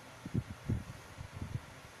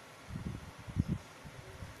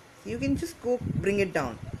 You can just go bring it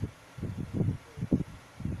down.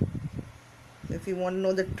 If you want to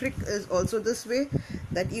know, the trick is also this way,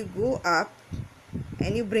 that you go up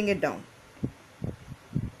and you bring it down.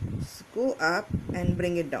 Just go up and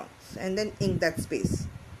bring it down, and then ink that space.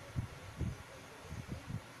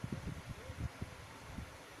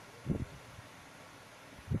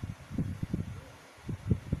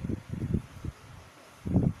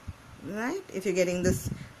 Right? If you're getting this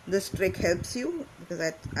trick helps you,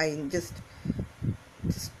 because I just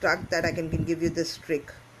struck that I can give you this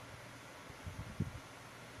trick.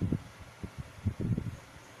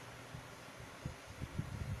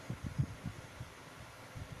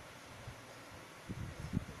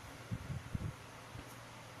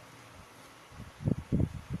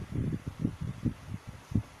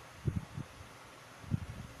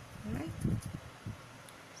 Right?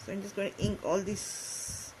 So I'm just going to ink all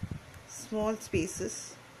these small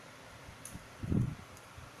spaces.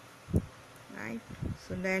 Right?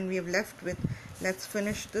 So then we have left with, let's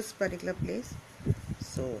finish this particular place.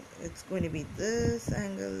 So it's going to be this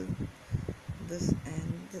angle, this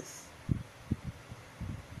and this.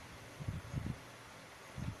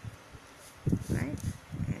 Right?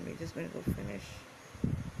 And we're just going to go finish.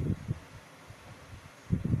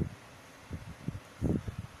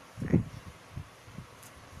 Right?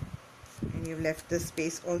 And you've left this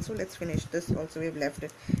space also. Let's finish this also. We've left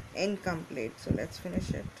it incomplete. So let's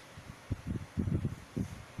finish it.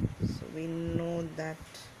 So we know that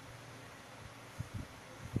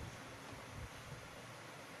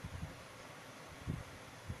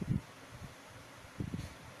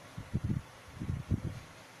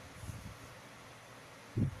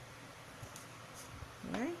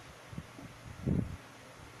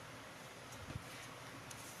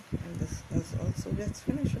let's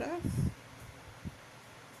finish it off.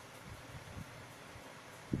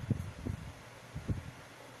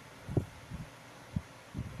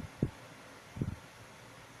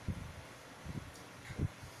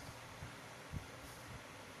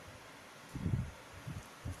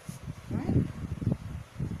 Right.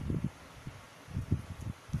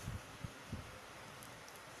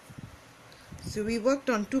 So we worked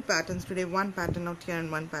on 2 patterns today, one pattern out here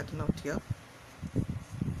and one pattern out here.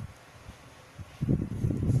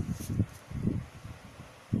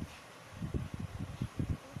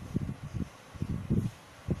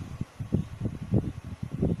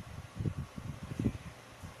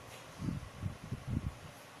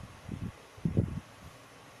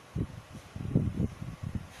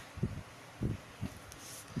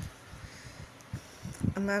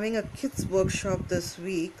 I'm having a kids workshop this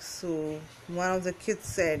week, so one of the kids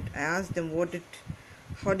said, I asked them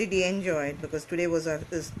how did he enjoy it, because today was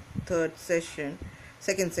his second session.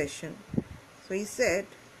 So he said,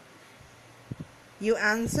 you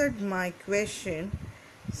answered my question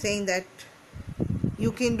saying that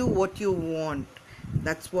you can do what you want.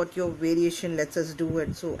 That's what your variation lets us do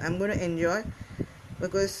it. So I'm going to enjoy,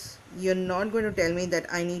 because you're not going to tell me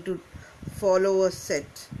that I need to follow a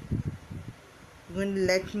set. I'm going to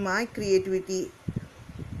let my creativity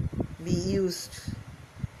be used.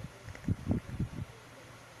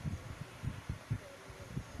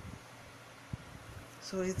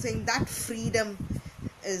 So he's saying that freedom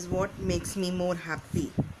is what makes me more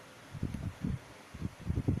happy.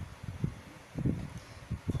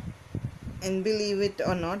 And believe it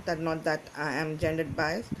or not that I am gender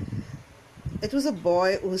biased, it was a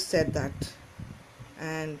boy who said that,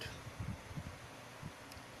 and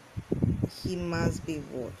he must be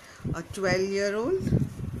what, a 12-year-old.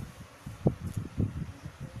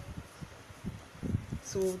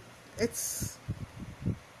 So it's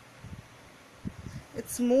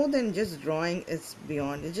more than just drawing, it's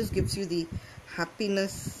beyond. It just gives you the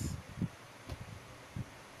happiness.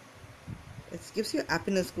 It gives you a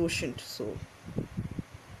happiness quotient. So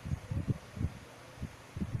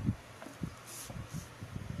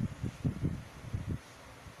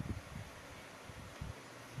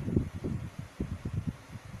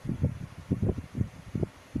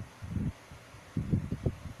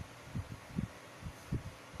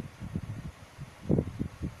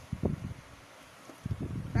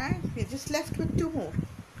right, we're just left with 2 more.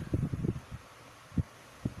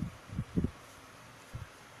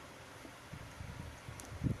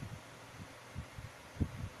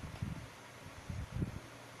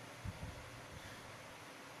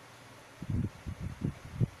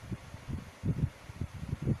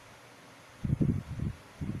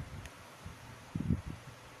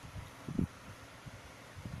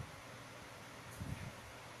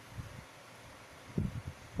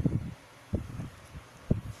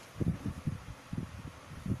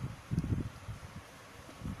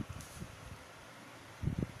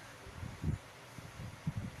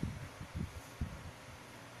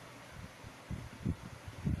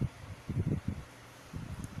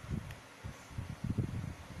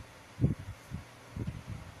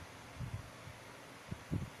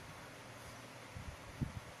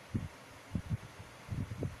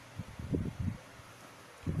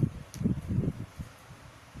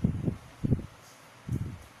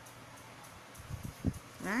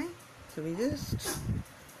 Right, so we just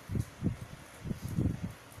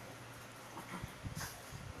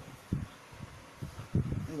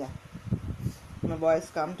my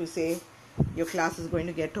boys come to say your class is going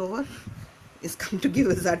to get over. He's come to give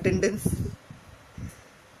his attendance.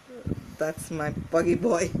 That's my buggy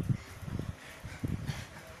boy.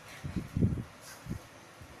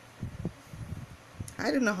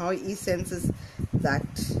 I don't know how he senses that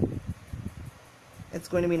it's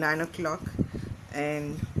going to be 9 o'clock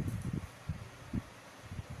and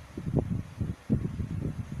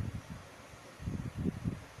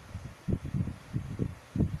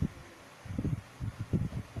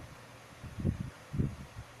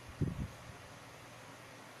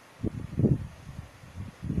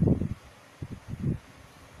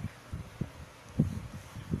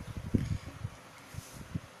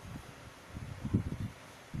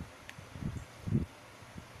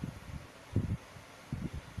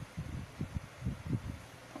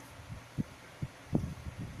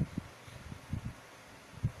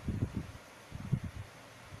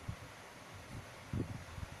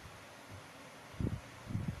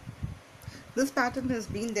this pattern has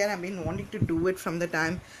been there. I've been wanting to do it from the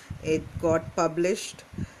time it got published,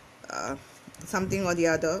 something or the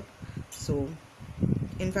other. So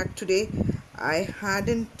in fact today I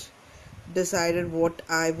hadn't decided what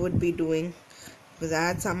I would be doing because I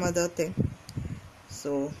had some other thing.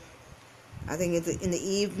 So I think it's in the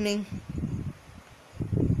evening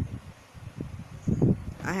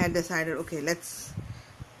I had decided, okay, let's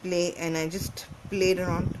play, and I just played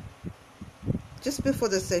around just before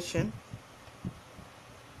the session.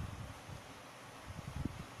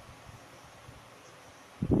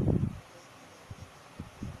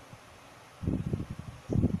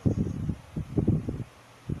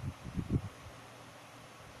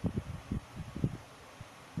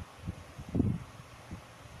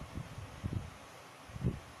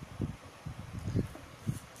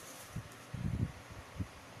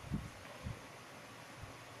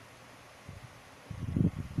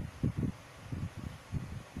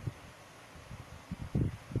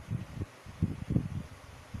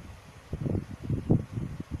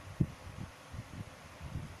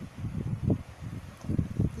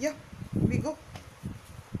 Yeah, we go.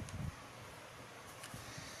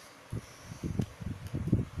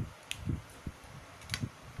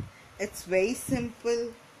 It's very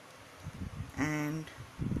simple, and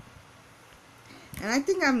I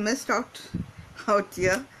think I've missed out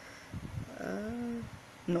here.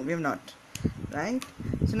 No, we have not, right?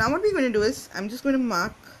 So now what we're going to do is, I'm just going to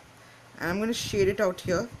mark, and I'm going to shade it out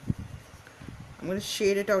here. I'm going to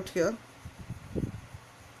shade it out here,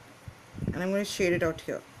 and I'm going to shade it out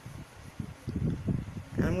here,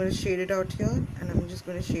 and I'm going to shade it out here, and I'm just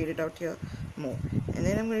going to shade it out here more, and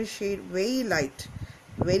then I'm going to shade very light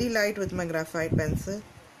with my graphite pencil.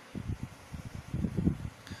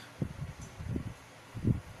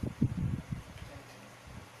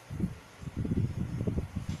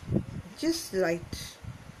 Just light,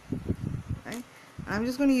 right? I'm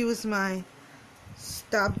just going to use my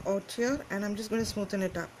stub out here, and I'm just going to smoothen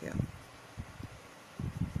it up here.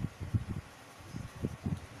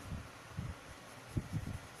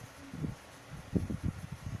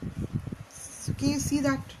 So can you see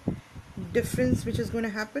that difference which is going to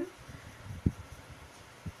happen?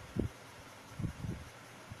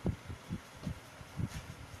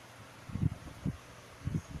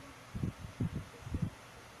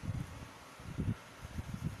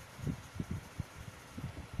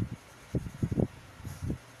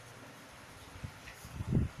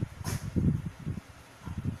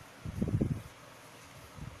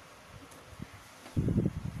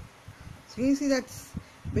 So can you see that's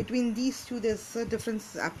between these two, there's a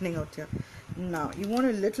difference happening out here. Now you want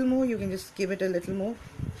a little more, you can just give it a little more.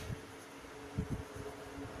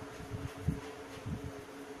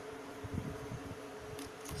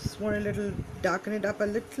 Just want a little, darken it up a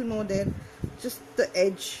little more there, just the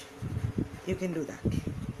edge, you can do that.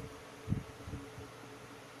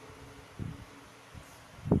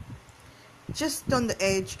 Just on the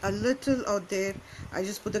edge, a little out there, I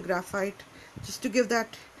just put the graphite just to give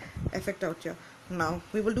that effect out here. Now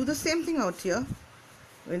we will do the same thing out here.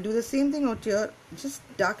 We'll do the same thing out here. Just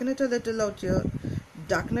darken it a little out here,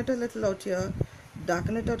 darken it a little out here,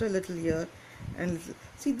 darken it out a little here, and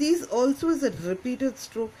see, these also is a repeated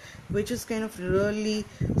stroke, which is kind of really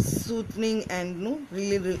soothing and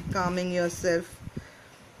really calming yourself.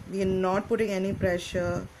 We are not putting any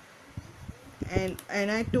pressure.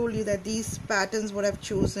 And I told you that these patterns what I've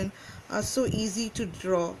chosen are so easy to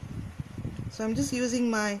draw. So I'm just using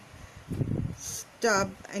my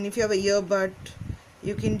stub, and if you have a earbud,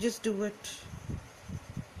 you can just do it.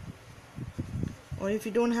 Or if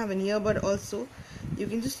you don't have an earbud also, you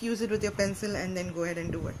can just use it with your pencil and then go ahead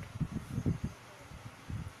and do it.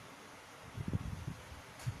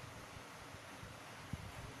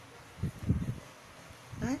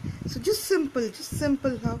 Right? So just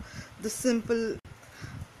simple how the simple,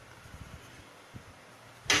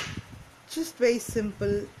 just very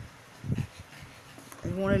simple.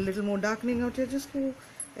 You want a little more darkening out here, just go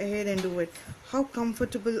ahead and do it. How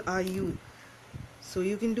comfortable are you? So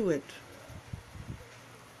you can do it.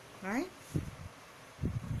 Right?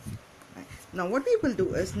 Now what we will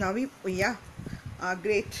do is, now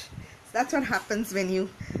great. So that's what happens when you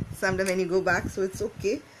go back, so it's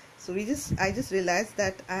okay. So I just realized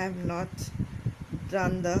that I have not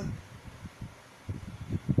done the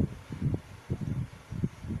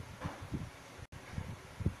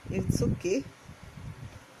it's okay.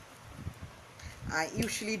 I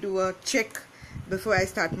usually do a check before I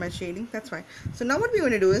start my shading. That's fine. So now what we're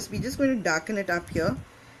going to do is, we're just going to darken it up here.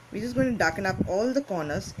 We're just going to darken up all the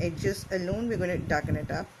corners, edges alone. We're going to darken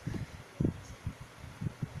it up.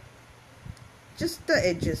 Just the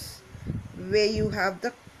edges where you have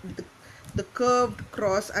the curved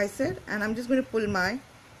cross, I said, and I'm just going to pull my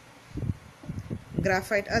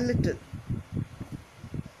graphite a little.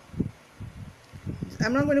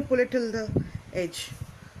 I'm not going to pull it till the edge.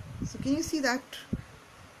 So can you see that?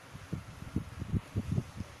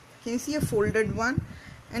 Can you see a folded one?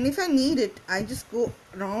 And if I need it, I just go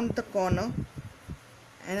around the corner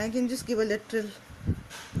and I can just give a little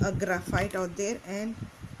graphite out there, and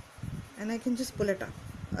I can just pull it up,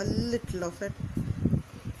 a little of it,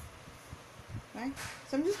 right?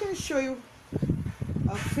 So I'm just going to show you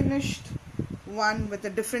a finished one with a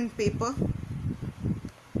different paper,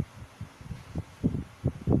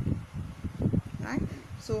 right?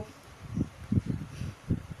 So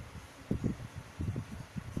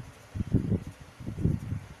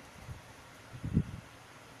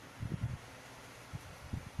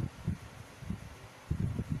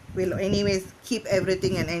we'll anyways keep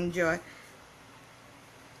everything and enjoy.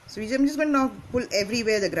 So I'm just going to now pull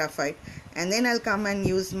everywhere the graphite, and then I'll come and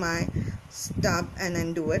use my stub and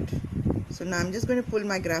then do it. So now I'm just going to pull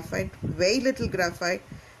my graphite, very little graphite,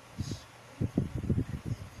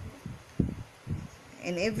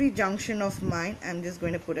 in every junction of mine. I'm just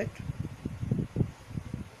going to put it.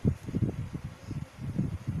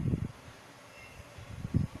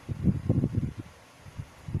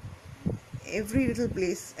 Every little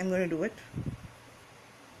place I'm going to do it.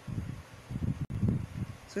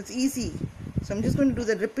 So it's easy. So I'm just going to do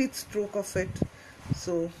the repeat stroke of it.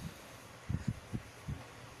 So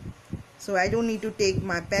I don't need to take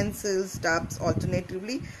my pencils, stubs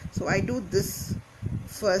alternatively. So I do this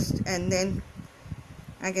first, and then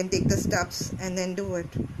I can take the stubs and then do it.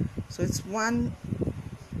 So it's one.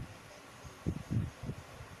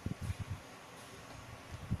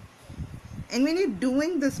 And when you're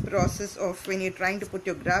doing this process of when you're trying to put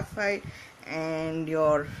your graphite and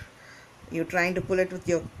you're trying to pull it with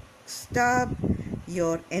your stub,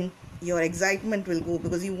 your excitement will go,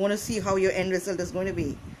 because you want to see how your end result is going to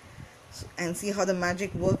be and see how the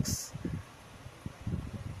magic works.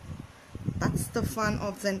 That's the fun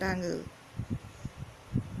of Zentangle.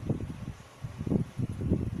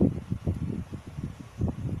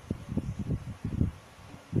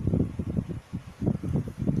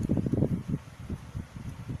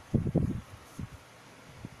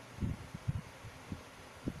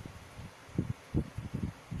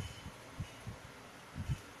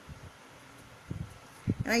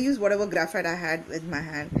 And I used whatever graphite I had with my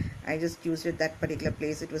hand. I just used it that particular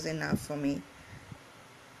place. It was enough for me.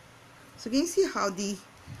 So can you see how the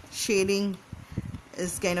shading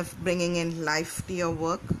is kind of bringing in life to your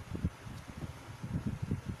work?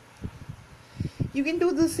 You can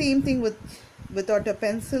do the same thing without a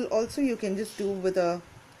pencil. Also, you can just do with a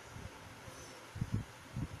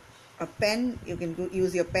pen. You can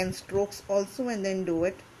use your pen strokes also and then do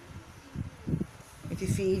it. If you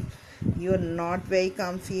feel you're not very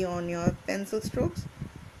comfy on your pencil strokes,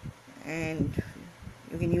 and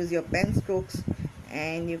you can use your pen strokes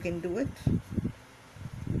and you can do it.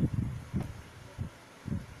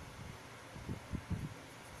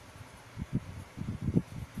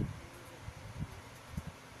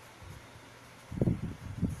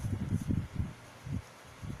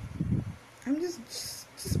 I'm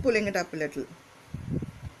just pulling it up a little.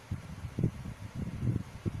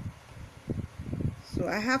 So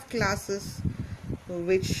I have classes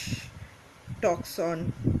which talks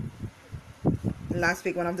on, last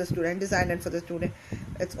week one of the student designed it for the student.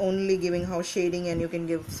 It's only giving how shading, and you can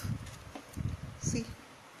give, see,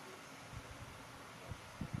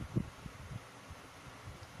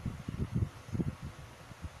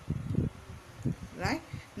 right?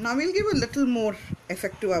 Now we'll give a little more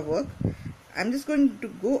effect to our work. I'm just going to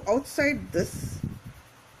go outside this.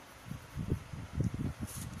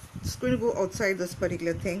 Just going to go outside this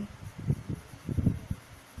particular thing.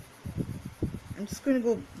 I'm just going to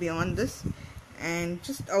go beyond this and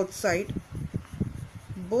just outside,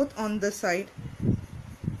 both on this side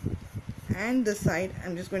and this side.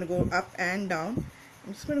 I'm just going to go up and down.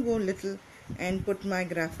 I'm just going to go a little and put my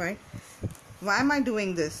graphite. Why am I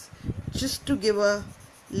doing this? Just to give a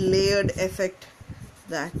layered effect,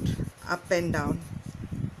 that up and down.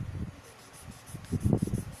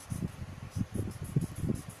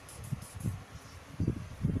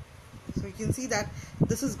 So you can see that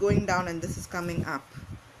this is going down and this is coming up.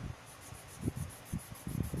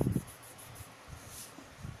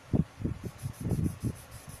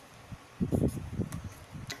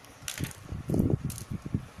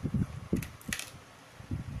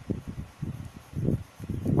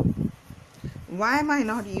 Why am I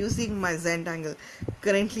not using my Zentangle?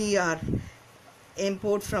 Currently our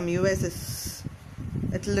import from US is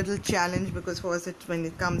a little challenge, because for us when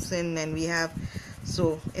it comes in and we have,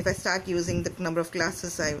 so if I start using the number of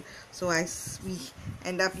classes we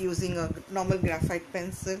end up using a normal graphite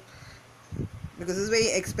pencil, because it's a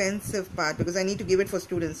very expensive part, because I need to give it for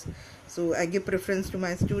students, so I give preference to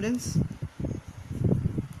my students.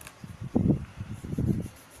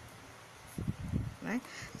 Right?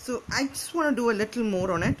 So I just want to do a little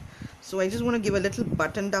more on it. So I just want to give a little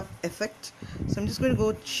buttoned up effect. So I'm just going to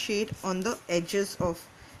go shade on the edges of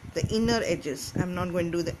the inner edges. I'm not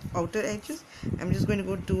going to do the outer edges. I'm just going to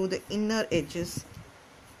go do the inner edges.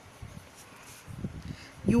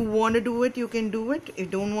 You want to do it, you can do it. If you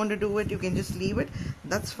don't want to do it, you can just leave it.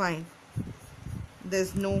 That's fine.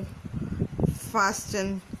 There's no fast,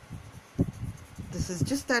 and this is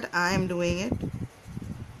just that I am doing it.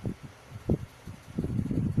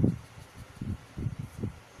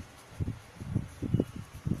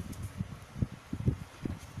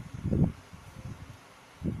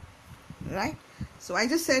 Right? So I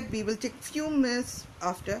just said we will take few minutes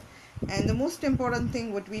after, and the most important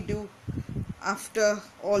thing what we do after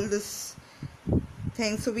all this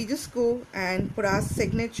thing, so we just go and put our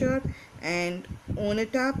signature and own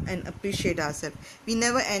it up and appreciate ourselves. We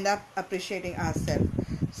never end up appreciating ourselves.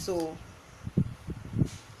 So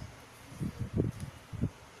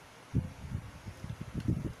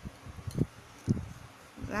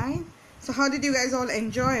right, so how did you guys all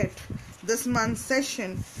enjoy it? This month's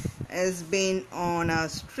session has been on a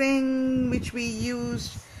string which we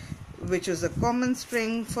used, which is a common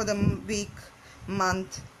string for the week,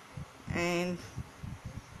 month, and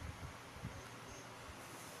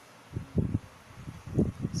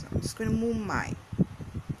so I'm just going to move my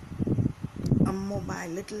mobile a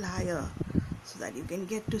little higher so that you can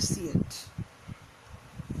get to see it.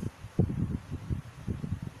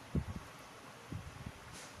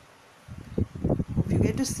 Hope you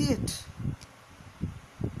get to see it.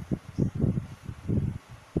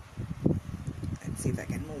 Let's see if I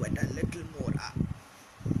can move it a little more up.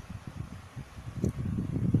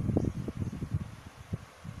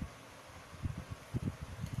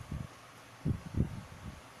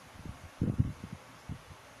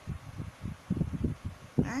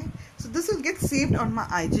 Right? So this will get saved on my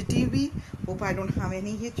IGTV. Hope I don't have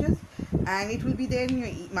any hitches, and it will be there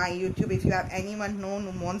in my YouTube. If you have anyone known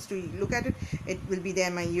who wants to look at it, it will be there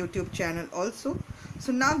in my YouTube channel also.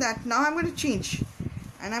 So now I'm going to change,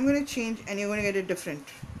 and I'm going to change, and you're going to get it different.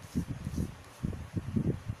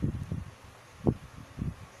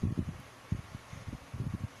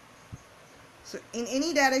 So in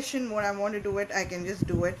any direction what I want to do it, I can just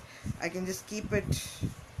do it. I can just keep it.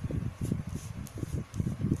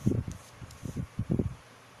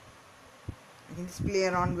 I can just play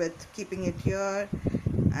around with keeping it here.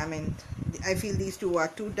 I mean, I feel these two are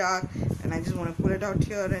too dark, and I just want to pull it out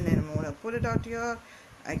here, and then I want to pull it out here.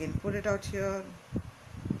 I can put it out here.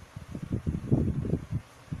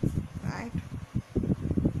 Right?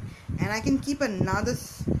 And I can keep another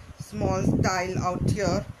small tile out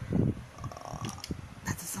here.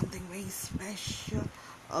 That's something very special.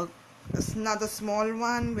 Another small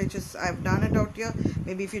one, which is I've done it out here.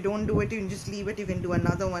 Maybe if you don't do it, you can just leave it. You can do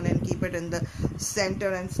another one and keep it in the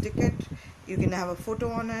center and stick it. You can have a photo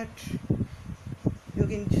on it. You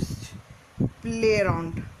can just play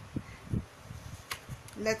around.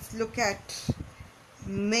 Let's look at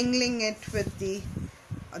mingling it with the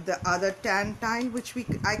other tan tile which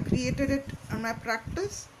I created it on my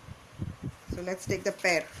practice. So let's take the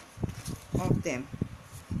pair of them.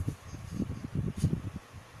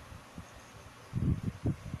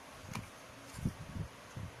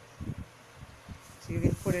 So you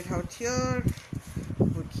can put it out here,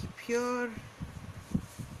 we'll keep here,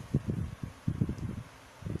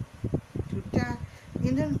 to tag,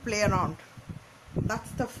 and then play around.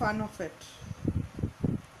 That's the fun of it.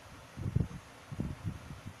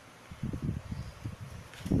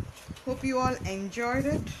 Hope you all enjoyed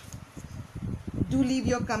it. Do leave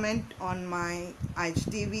your comment on my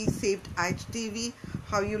IGTV, saved IGTV,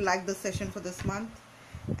 how you like the session for this month.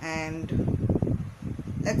 And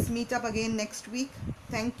let's meet up again next week.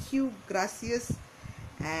 Thank you, gracias,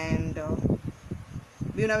 and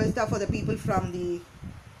Buena Vista for the people from the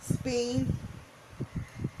Spain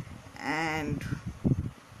and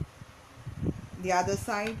the other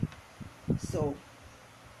side. So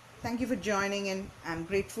thank you for joining, and I'm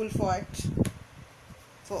grateful for it,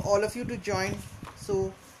 for all of you to join.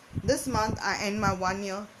 So this month I end my 1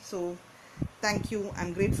 year, so thank you.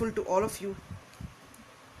 I'm grateful to all of you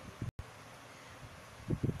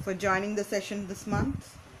for joining the session this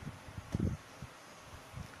month,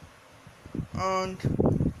 and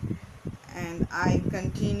I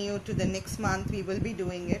continue to the next month. We will be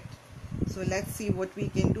doing it, so let's see what we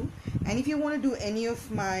can do. And if you want to do any of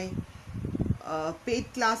my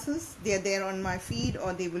paid classes, they are there on my feed,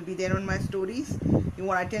 or they will be there on my stories. You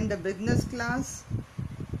want to attend a beginner's class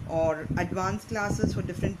or advanced classes for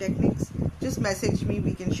different techniques, just message me.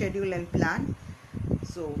 We can schedule and plan.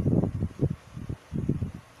 So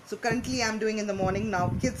currently I'm doing in the morning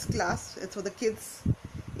now kids class. It's for the kids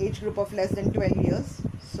age group of less than 12 years.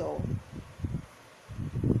 So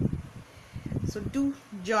do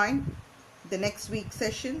join the next week's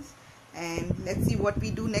sessions, and let's see what we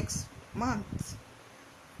do next month.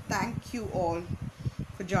 Thank you all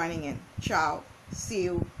for joining in. Ciao. See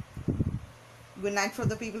you. Good night for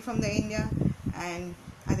the people from the India, and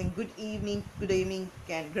I think good evening,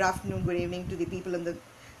 and good afternoon, good evening to the people in the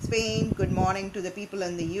Spain. Good morning to the people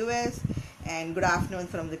in the US, and good afternoon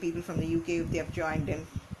from the people from the UK if they have joined in.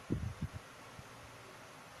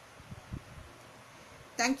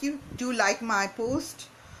 Thank you. Do like my post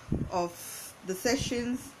of the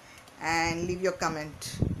sessions and leave your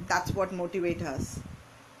comment. That's what motivates us.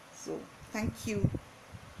 So thank you.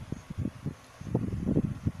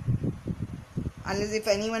 Unless if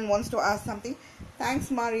anyone wants to ask something.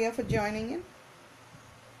 Thanks, Maria, for joining in.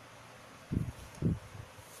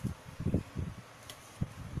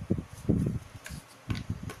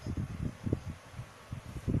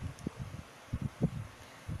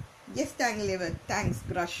 Yes, Tangle, thanks,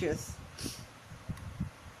 gracious.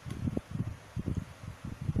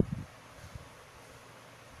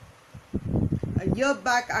 A year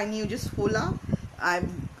back, I knew just hola.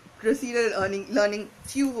 I'm proceeded learning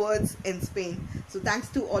few words in Spain. So thanks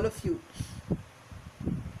to all of you.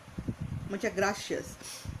 Muchas gracias.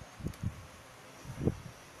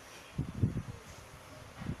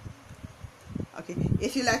 Okay,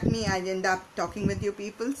 if you like me, I end up talking with you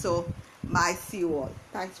people. So bye, see you all.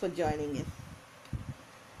 Thanks for joining in.